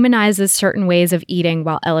that demonizes certain ways of eating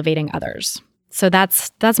while elevating others. So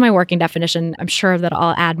that's my working definition. I'm sure that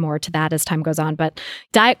I'll add more to that as time goes on. But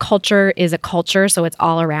diet culture is a culture, so it's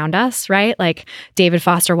all around us, right? Like David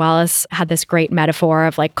Foster Wallace had this great metaphor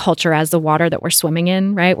of like culture as the water that we're swimming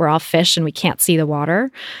in, right? We're all fish and we can't see the water,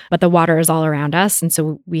 but the water is all around us. And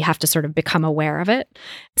so we have to sort of become aware of it.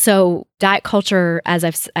 So diet culture,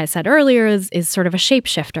 as I said earlier, is sort of a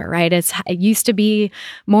shapeshifter, right? It used to be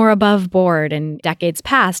more above board in decades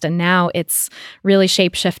past, and now it's really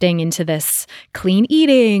shapeshifting into this clean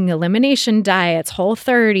eating, elimination diets,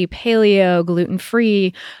 Whole30, paleo,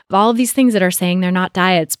 gluten-free, all of these things that are saying they're not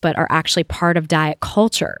diets, but are actually part of diet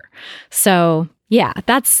culture. So yeah,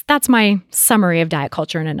 that's my summary of diet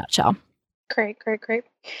culture in a nutshell. Great.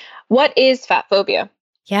 What is fat phobia?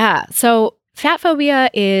 Yeah, so fat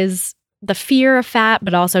phobia is the fear of fat,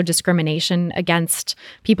 but also discrimination against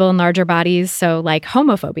people in larger bodies. So like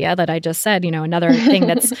homophobia that I just said, another thing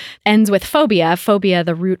that's ends with phobia. Phobia,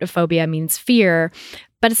 the root of phobia means fear.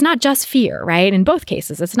 But it's not just fear, right? In both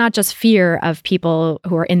cases, it's not just fear of people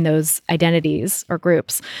who are in those identities or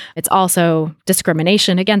groups. It's also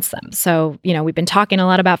discrimination against them. So, we've been talking a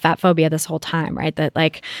lot about fat phobia this whole time, right? That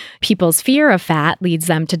like people's fear of fat leads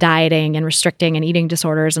them to dieting and restricting and eating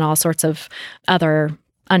disorders and all sorts of other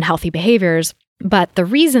unhealthy behaviors. But the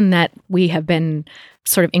reason that we have been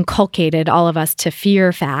sort of inculcated, all of us, to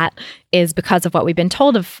fear fat is because of what we've been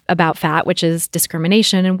told about fat, which is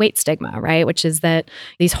discrimination and weight stigma, right? Which is that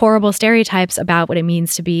these horrible stereotypes about what it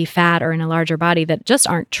means to be fat or in a larger body that just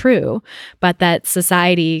aren't true, but that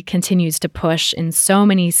society continues to push in so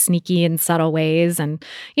many sneaky and subtle ways. And,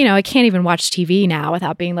 I can't even watch TV now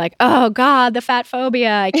without being like, oh God, the fat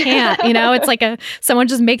phobia, I can't, it's like someone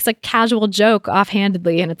just makes a casual joke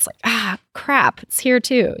offhandedly and it's like, crap, it's here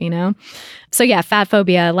too, So yeah, fat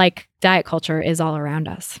phobia, like diet culture, is all around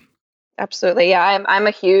us. Absolutely. Yeah, I'm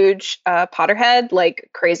a huge Potterhead, like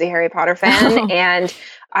crazy Harry Potter fan. And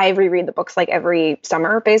I reread the books like every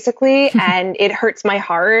summer, basically. And it hurts my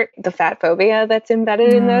heart, the fat phobia that's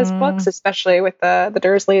embedded in those books, especially with the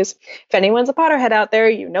Dursleys. If anyone's a Potterhead out there,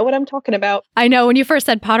 you know what I'm talking about. I know. When you first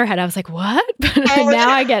said Potterhead, I was like, what? Now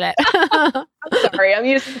I get it. I'm sorry. I'm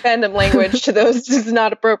using fandom language to those. This is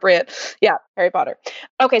not appropriate. Yeah, Harry Potter.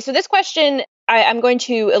 Okay, so this question I'm going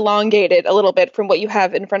to elongate it a little bit from what you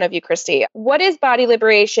have in front of you, Christy. What is body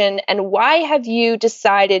liberation, and why have you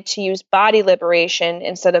decided to use body liberation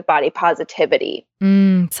instead of body positivity?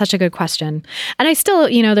 Such a good question. And I still,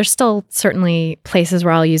 there's still certainly places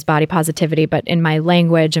where I'll use body positivity, but in my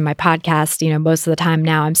language and my podcast, most of the time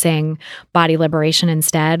now I'm saying body liberation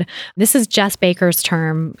instead. This is Jess Baker's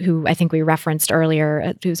term, who I think we referenced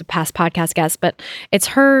earlier, who's a past podcast guest, but it's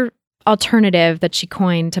her alternative that she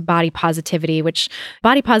coined to body positivity, which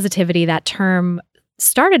body positivity, that term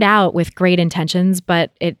started out with great intentions,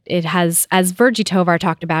 but it has, as Virgie Tovar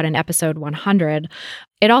talked about in episode 100,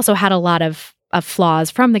 it also had a lot of flaws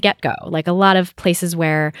from the get-go, like a lot of places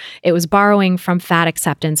where it was borrowing from fat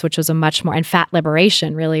acceptance, which was a much more, and fat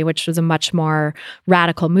liberation really, which was a much more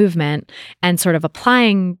radical movement, and sort of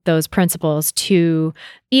applying those principles to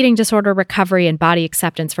eating disorder recovery and body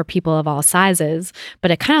acceptance for people of all sizes.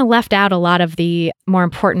 But it kind of left out a lot of the more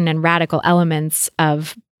important and radical elements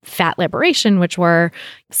of fat liberation, which were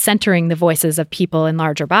centering the voices of people in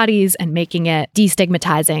larger bodies and making it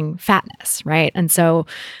destigmatizing fatness, right? And so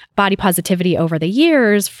body positivity over the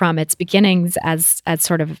years, from its beginnings as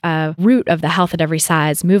sort of a root of the health at every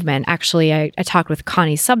size movement. Actually, I talked with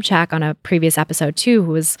Connie Sobczak on a previous episode too,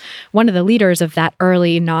 who was one of the leaders of that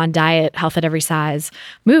early non-diet health at every size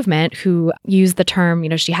movement, who used the term,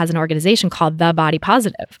 she has an organization called The Body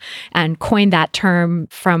Positive and coined that term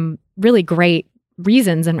from really great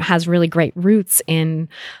reasons and has really great roots in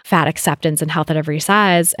fat acceptance and health at every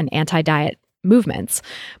size and anti-diet movements.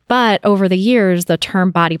 But over the years, the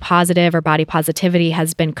term body positive or body positivity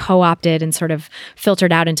has been co-opted and sort of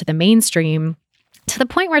filtered out into the mainstream to the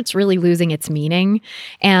point where it's really losing its meaning.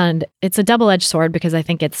 And it's a double-edged sword, because I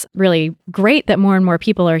think it's really great that more and more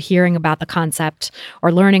people are hearing about the concept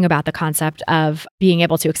or learning about the concept of being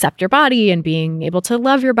able to accept your body and being able to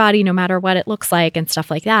love your body no matter what it looks like and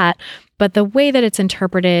stuff like that. But the way that it's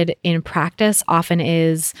interpreted in practice often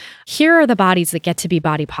is, here are the bodies that get to be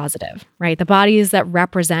body positive, right? The bodies that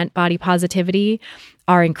represent body positivity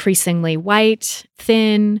are increasingly white,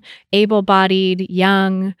 thin, able-bodied,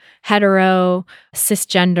 young, hetero,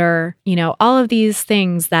 cisgender, all of these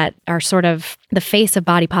things that are sort of the face of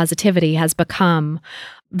body positivity has become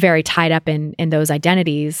very tied up in those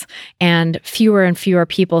identities, and fewer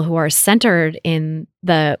people who are centered in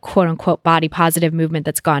the quote unquote body positive movement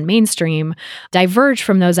that's gone mainstream diverge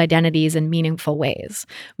from those identities in meaningful ways,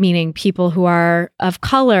 meaning people who are of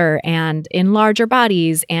color and in larger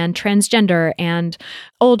bodies and transgender and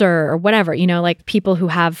older or whatever, like people who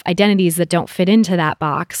have identities that don't fit into that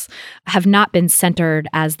box have not been centered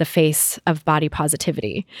as the face of body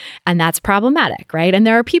positivity. And that's problematic, right? And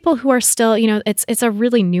there are people who are still, it's a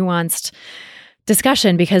really nuanced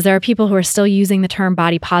discussion, because there are people who are still using the term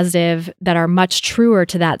body positive that are much truer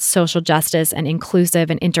to that social justice and inclusive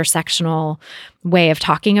and intersectional way of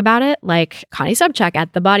talking about it. Like Connie Sobczak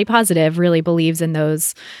at The Body Positive really believes in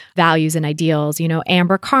those values and ideals.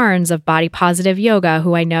 Amber Carnes of Body Positive Yoga,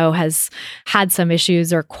 who I know has had some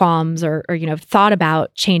issues or qualms or thought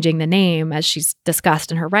about changing the name, as she's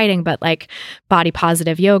discussed in her writing. But like Body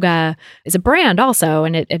Positive Yoga is a brand also,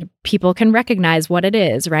 and it people can recognize what it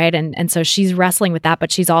is, right? And so she's wrestling with that,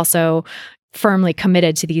 but she's also firmly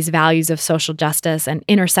committed to these values of social justice and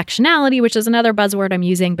intersectionality, which is another buzzword I'm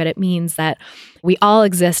using, but it means that we all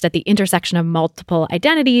exist at the intersection of multiple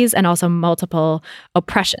identities and also multiple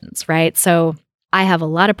oppressions, right? So I have a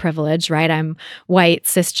lot of privilege, right? I'm white,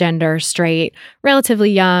 cisgender, straight,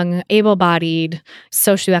 relatively young, able-bodied,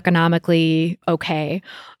 socioeconomically okay.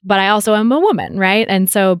 But I also am a woman, right? And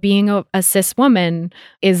so being a cis woman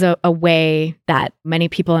is a way that many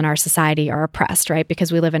people in our society are oppressed, right?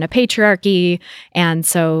 Because we live in a patriarchy. And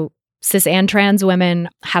so cis and trans women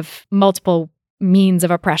have multiple means of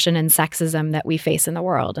oppression and sexism that we face in the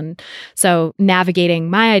world. And so navigating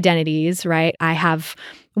my identities, right? I have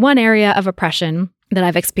one area of oppression that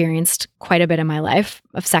I've experienced quite a bit in my life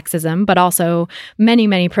of sexism, but also many,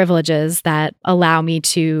 many privileges that allow me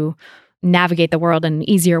to navigate the world in an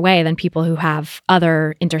easier way than people who have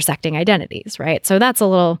other intersecting identities, right? So that's a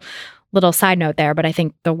little side note there, but I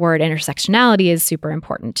think the word intersectionality is super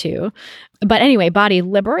important too. But anyway, body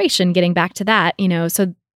liberation, getting back to that,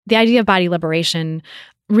 so the idea of body liberation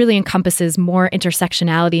really encompasses more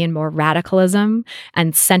intersectionality and more radicalism,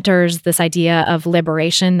 and centers this idea of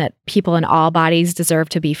liberation, that people in all bodies deserve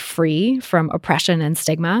to be free from oppression and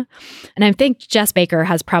stigma. And I think Jess Baker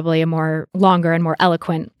has probably a more longer and more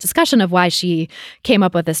eloquent discussion of why she came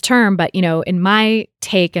up with this term. But, in my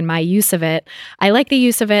take and my use of it, I like the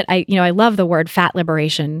use of it. I love the word fat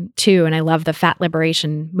liberation too. And I love the fat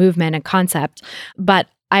liberation movement and concept. But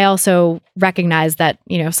I also recognize that,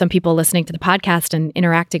 some people listening to the podcast and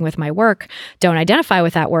interacting with my work don't identify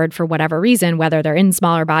with that word for whatever reason, whether they're in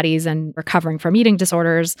smaller bodies and recovering from eating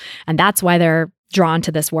disorders, and that's why they're drawn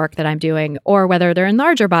to this work that I'm doing, or whether they're in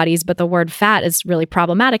larger bodies, but the word fat is really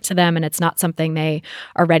problematic to them and it's not something they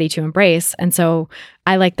are ready to embrace. And so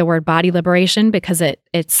I like the word body liberation because it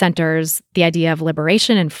centers the idea of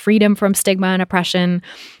liberation and freedom from stigma and oppression,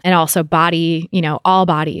 and also body, all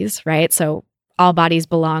bodies, right? So all bodies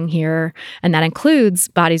belong here. And that includes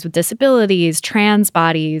bodies with disabilities, trans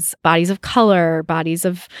bodies, bodies of color, bodies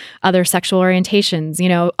of other sexual orientations,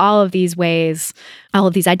 all of these ways, all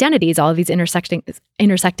of these identities, all of these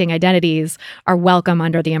intersecting identities are welcome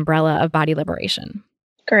under the umbrella of body liberation.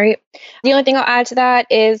 Great. The only thing I'll add to that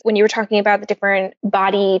is when you were talking about the different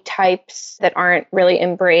body types that aren't really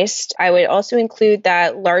embraced, I would also include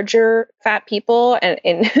that larger fat people, and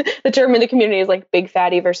in the term in the community is like big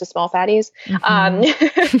fatty versus small fatties,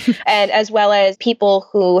 and as well as people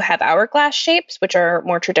who have hourglass shapes, which are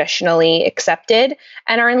more traditionally accepted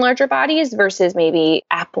and are in larger bodies versus maybe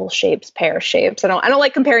apple shapes, pear shapes. I don't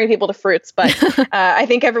like comparing people to fruits, but I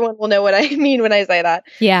think everyone will know what I mean when I say that.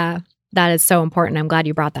 Yeah. That is so important. I'm glad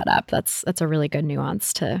you brought that up. That's a really good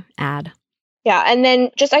nuance to add. Yeah. And then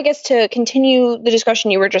just, I guess, to continue the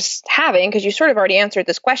discussion you were just having, because you sort of already answered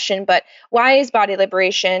this question, but why is body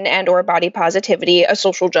liberation and or body positivity a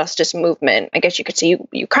social justice movement? I guess you could say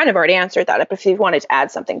you kind of already answered that, but if you wanted to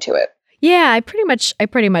add something to it. Yeah, I pretty much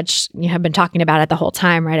have been talking about it the whole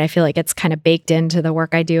time, right? I feel like it's kind of baked into the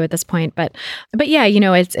work I do at this point. But yeah,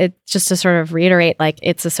 it's just to sort of reiterate, like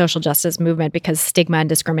it's a social justice movement because stigma and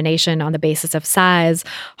discrimination on the basis of size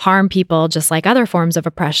harm people just like other forms of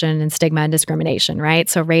oppression and stigma and discrimination, right?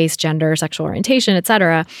 So race, gender, sexual orientation, et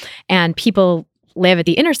cetera. And people live at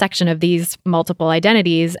the intersection of these multiple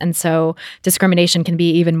identities. And so discrimination can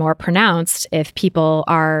be even more pronounced if people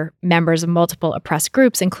are members of multiple oppressed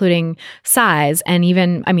groups, including size. And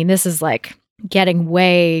even, this is like getting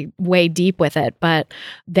way, way deep with it, but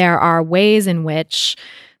there are ways in which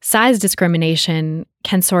size discrimination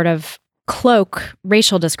can sort of cloak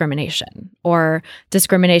racial discrimination or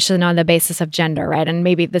discrimination on the basis of gender, right? And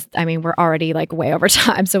maybe this, we're already like way over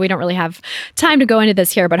time, so we don't really have time to go into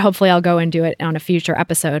this here, but hopefully I'll go and do it on a future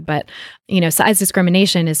episode. But, size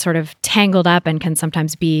discrimination is sort of tangled up and can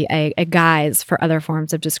sometimes be a guise for other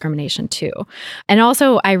forms of discrimination too. And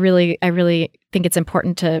also, I really think it's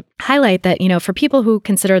important to highlight that, for people who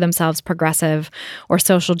consider themselves progressive or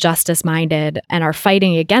social justice minded and are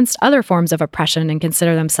fighting against other forms of oppression and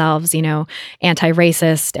consider themselves,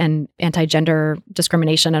 anti-racist and anti-gender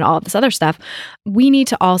discrimination and all of this other stuff, we need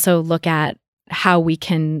to also look at how we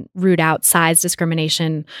can root out size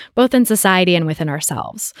discrimination, both in society and within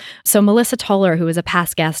ourselves. So Melissa Toller, who was a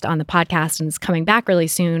past guest on the podcast and is coming back really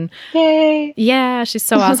soon. Yay. Yeah, she's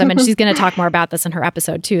so awesome. And she's going to talk more about this in her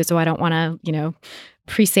episode too. So I don't want to,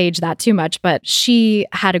 presage that too much, but she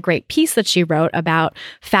had a great piece that she wrote about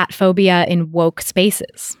fat phobia in woke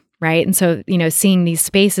spaces. Right. And so, seeing these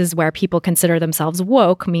spaces where people consider themselves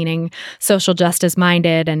woke, meaning social justice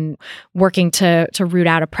minded and working to root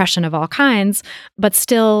out oppression of all kinds, but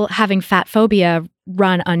still having fat phobia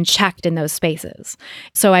run unchecked in those spaces.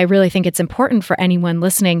 So I really think it's important for anyone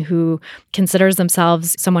listening who considers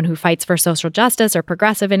themselves someone who fights for social justice or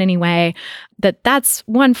progressive in any way, that that's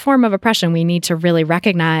one form of oppression we need to really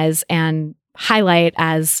recognize and highlight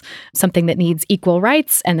as something that needs equal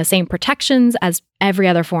rights and the same protections as every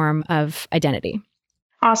other form of identity.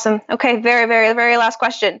 Awesome. Okay, very, very, very last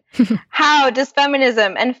question. How does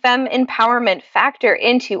feminism and femme empowerment factor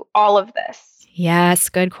into all of this? Yes,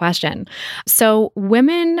 good question. So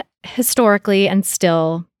women historically and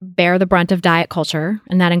still bear the brunt of diet culture,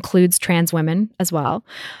 and that includes trans women as well.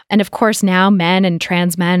 And of course, now men and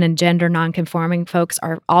trans men and gender nonconforming folks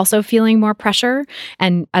are also feeling more pressure.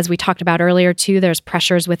 And as we talked about earlier too, there's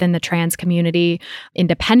pressures within the trans community,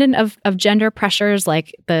 independent of gender pressures,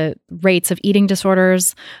 like the rates of eating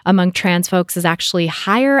disorders among trans folks is actually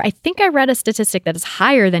higher. I think I read a statistic that is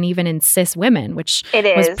higher than even in cis women, which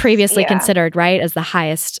was previously considered, right, as the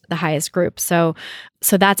highest group. So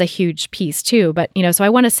that's a huge piece too. But, so I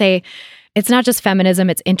want to say it's not just feminism,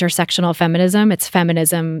 it's intersectional feminism. It's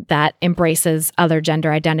feminism that embraces other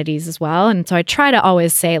gender identities as well. And so I try to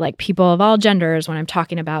always say like people of all genders when I'm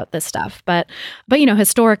talking about this stuff. But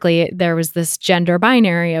historically there was this gender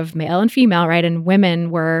binary of male and female, right? And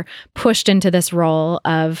women were pushed into this role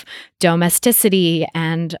of domesticity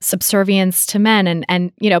and subservience to men.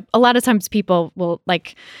 And a lot of times people will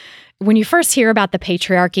like when you first hear about the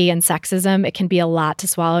patriarchy and sexism, it can be a lot to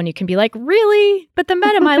swallow, and you can be like, really? But the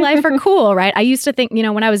men in my life are cool, right? I used to think,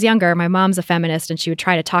 when I was younger, my mom's a feminist and she would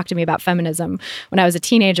try to talk to me about feminism when I was a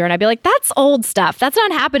teenager. And I'd be like, that's old stuff. That's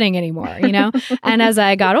not happening anymore, And as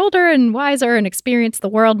I got older and wiser and experienced the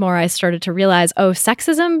world more, I started to realize,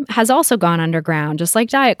 sexism has also gone underground, just like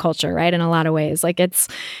diet culture, right? In a lot of ways. Like it's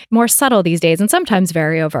more subtle these days and sometimes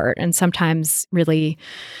very overt and sometimes really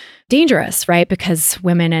dangerous, right? Because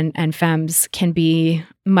women and femmes can be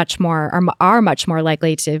are much more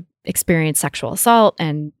likely to experience sexual assault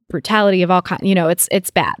and brutality of all kinds.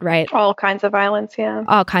 It's bad, right? All kinds of violence, yeah.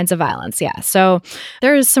 All kinds of violence, yeah. So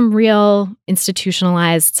there is some real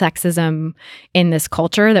institutionalized sexism in this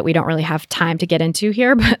culture that we don't really have time to get into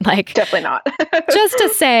here, but definitely not. Just to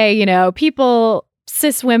say, people,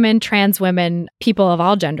 cis women, trans women, people of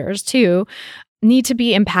all genders too, need to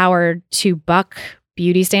be empowered to buck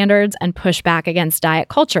beauty standards and push back against diet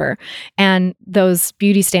culture. And those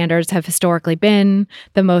beauty standards have historically been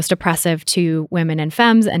the most oppressive to women and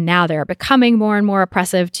femmes, and now they're becoming more and more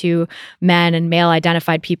oppressive to men and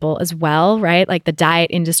male-identified people as well, right? Like the diet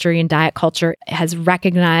industry and diet culture has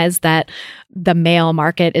recognized that the male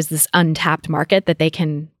market is this untapped market that they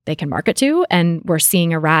can market to. And we're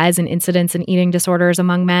seeing a rise in incidence in eating disorders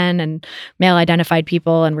among men and male-identified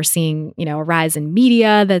people. And we're seeing, a rise in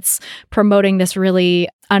media that's promoting this really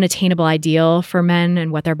unattainable ideal for men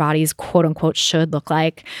and what their bodies, quote unquote, should look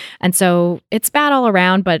like. And so it's bad all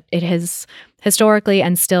around, but it has historically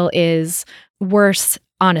and still is worse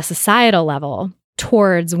on a societal level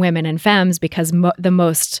towards women and femmes because the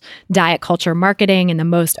most diet culture marketing and the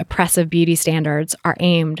most oppressive beauty standards are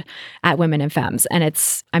aimed at women and femmes. And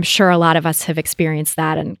I'm sure a lot of us have experienced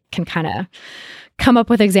that and can kind of come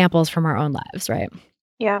up with examples from our own lives, right?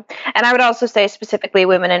 Yeah. And I would also say specifically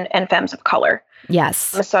women and femmes of color.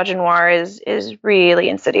 Yes. Misogynoir is really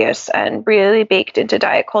insidious and really baked into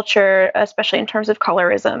diet culture, especially in terms of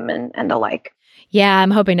colorism and the like. Yeah,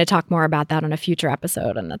 I'm hoping to talk more about that on a future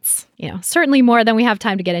episode. And that's, certainly more than we have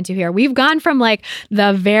time to get into here. We've gone from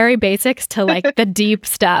the very basics to the deep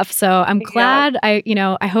stuff. So I'm glad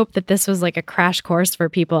I hope that this was a crash course for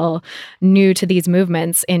people new to these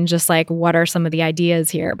movements in just what are some of the ideas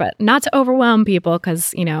here, but not to overwhelm people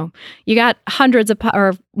because, you got hundreds of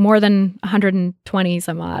or more than 120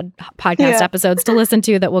 some odd podcast episodes to listen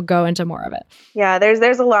to that will go into more of it. Yeah,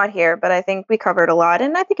 there's a lot here, but I think we covered a lot.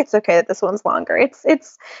 And I think it's okay that this one's longer.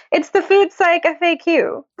 It's the food psych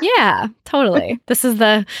FAQ. Yeah, totally. This is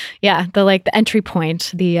the entry point,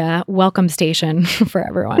 the welcome station for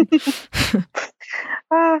everyone.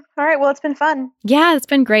 All right. Well, it's been fun. Yeah, it's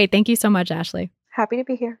been great. Thank you so much, Ashley. Happy to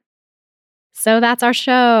be here. So that's our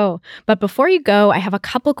show. But before you go, I have a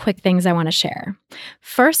couple quick things I want to share.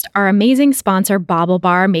 First, our amazing sponsor, Bauble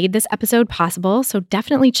Bar, made this episode possible, so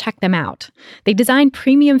definitely check them out. They design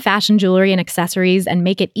premium fashion jewelry and accessories and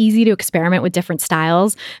make it easy to experiment with different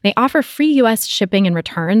styles. They offer free US shipping and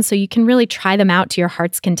returns, so you can really try them out to your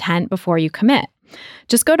heart's content before you commit.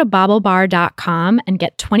 Just go to baublebar.com and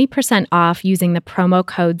get 20% off using the promo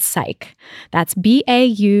code PSYCH. That's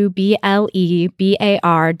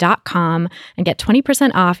BAUBLEBAR.com and get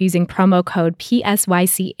 20% off using promo code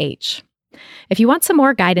PSYCH. If you want some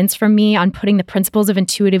more guidance from me on putting the principles of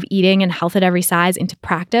intuitive eating and health at every size into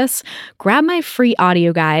practice, grab my free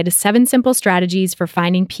audio guide, 7 Simple Strategies for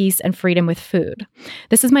Finding Peace and Freedom with Food.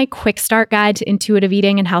 This is my quick start guide to intuitive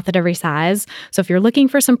eating and health at every size. So if you're looking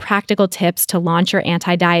for some practical tips to launch your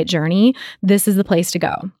anti-diet journey, this is the place to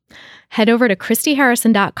go. Head over to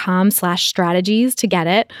christyharrison.com/strategies to get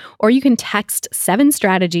it, or you can text 7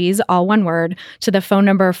 strategies, all one word, to the phone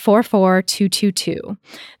number 44222.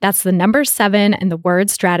 That's the number 7 and the word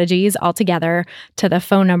strategies all together to the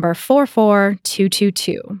phone number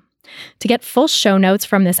 44222. To get full show notes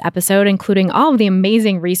from this episode, including all of the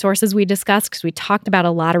amazing resources we discussed, because we talked about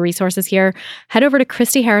a lot of resources here, head over to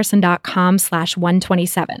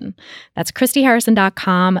christyharrison.com/127. That's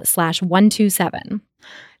christyharrison.com/127.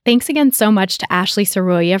 Thanks again so much to Ashley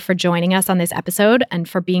Seruya for joining us on this episode and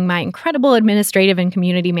for being my incredible administrative and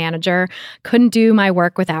community manager. Couldn't do my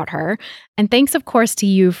work without her. And thanks, of course, to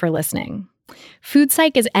you for listening. Food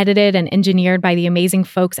Psych is edited and engineered by the amazing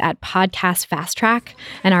folks at Podcast Fast Track,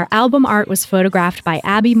 and our album art was photographed by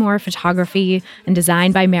Abby Moore Photography and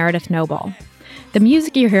designed by Meredith Noble. The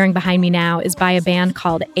music you're hearing behind me now is by a band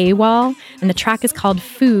called AWOL, and the track is called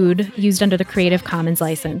Food, used under the Creative Commons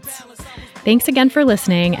license. Thanks again for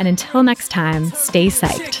listening, and until next time, stay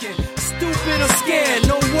psyched. Stupid or scared,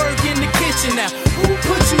 no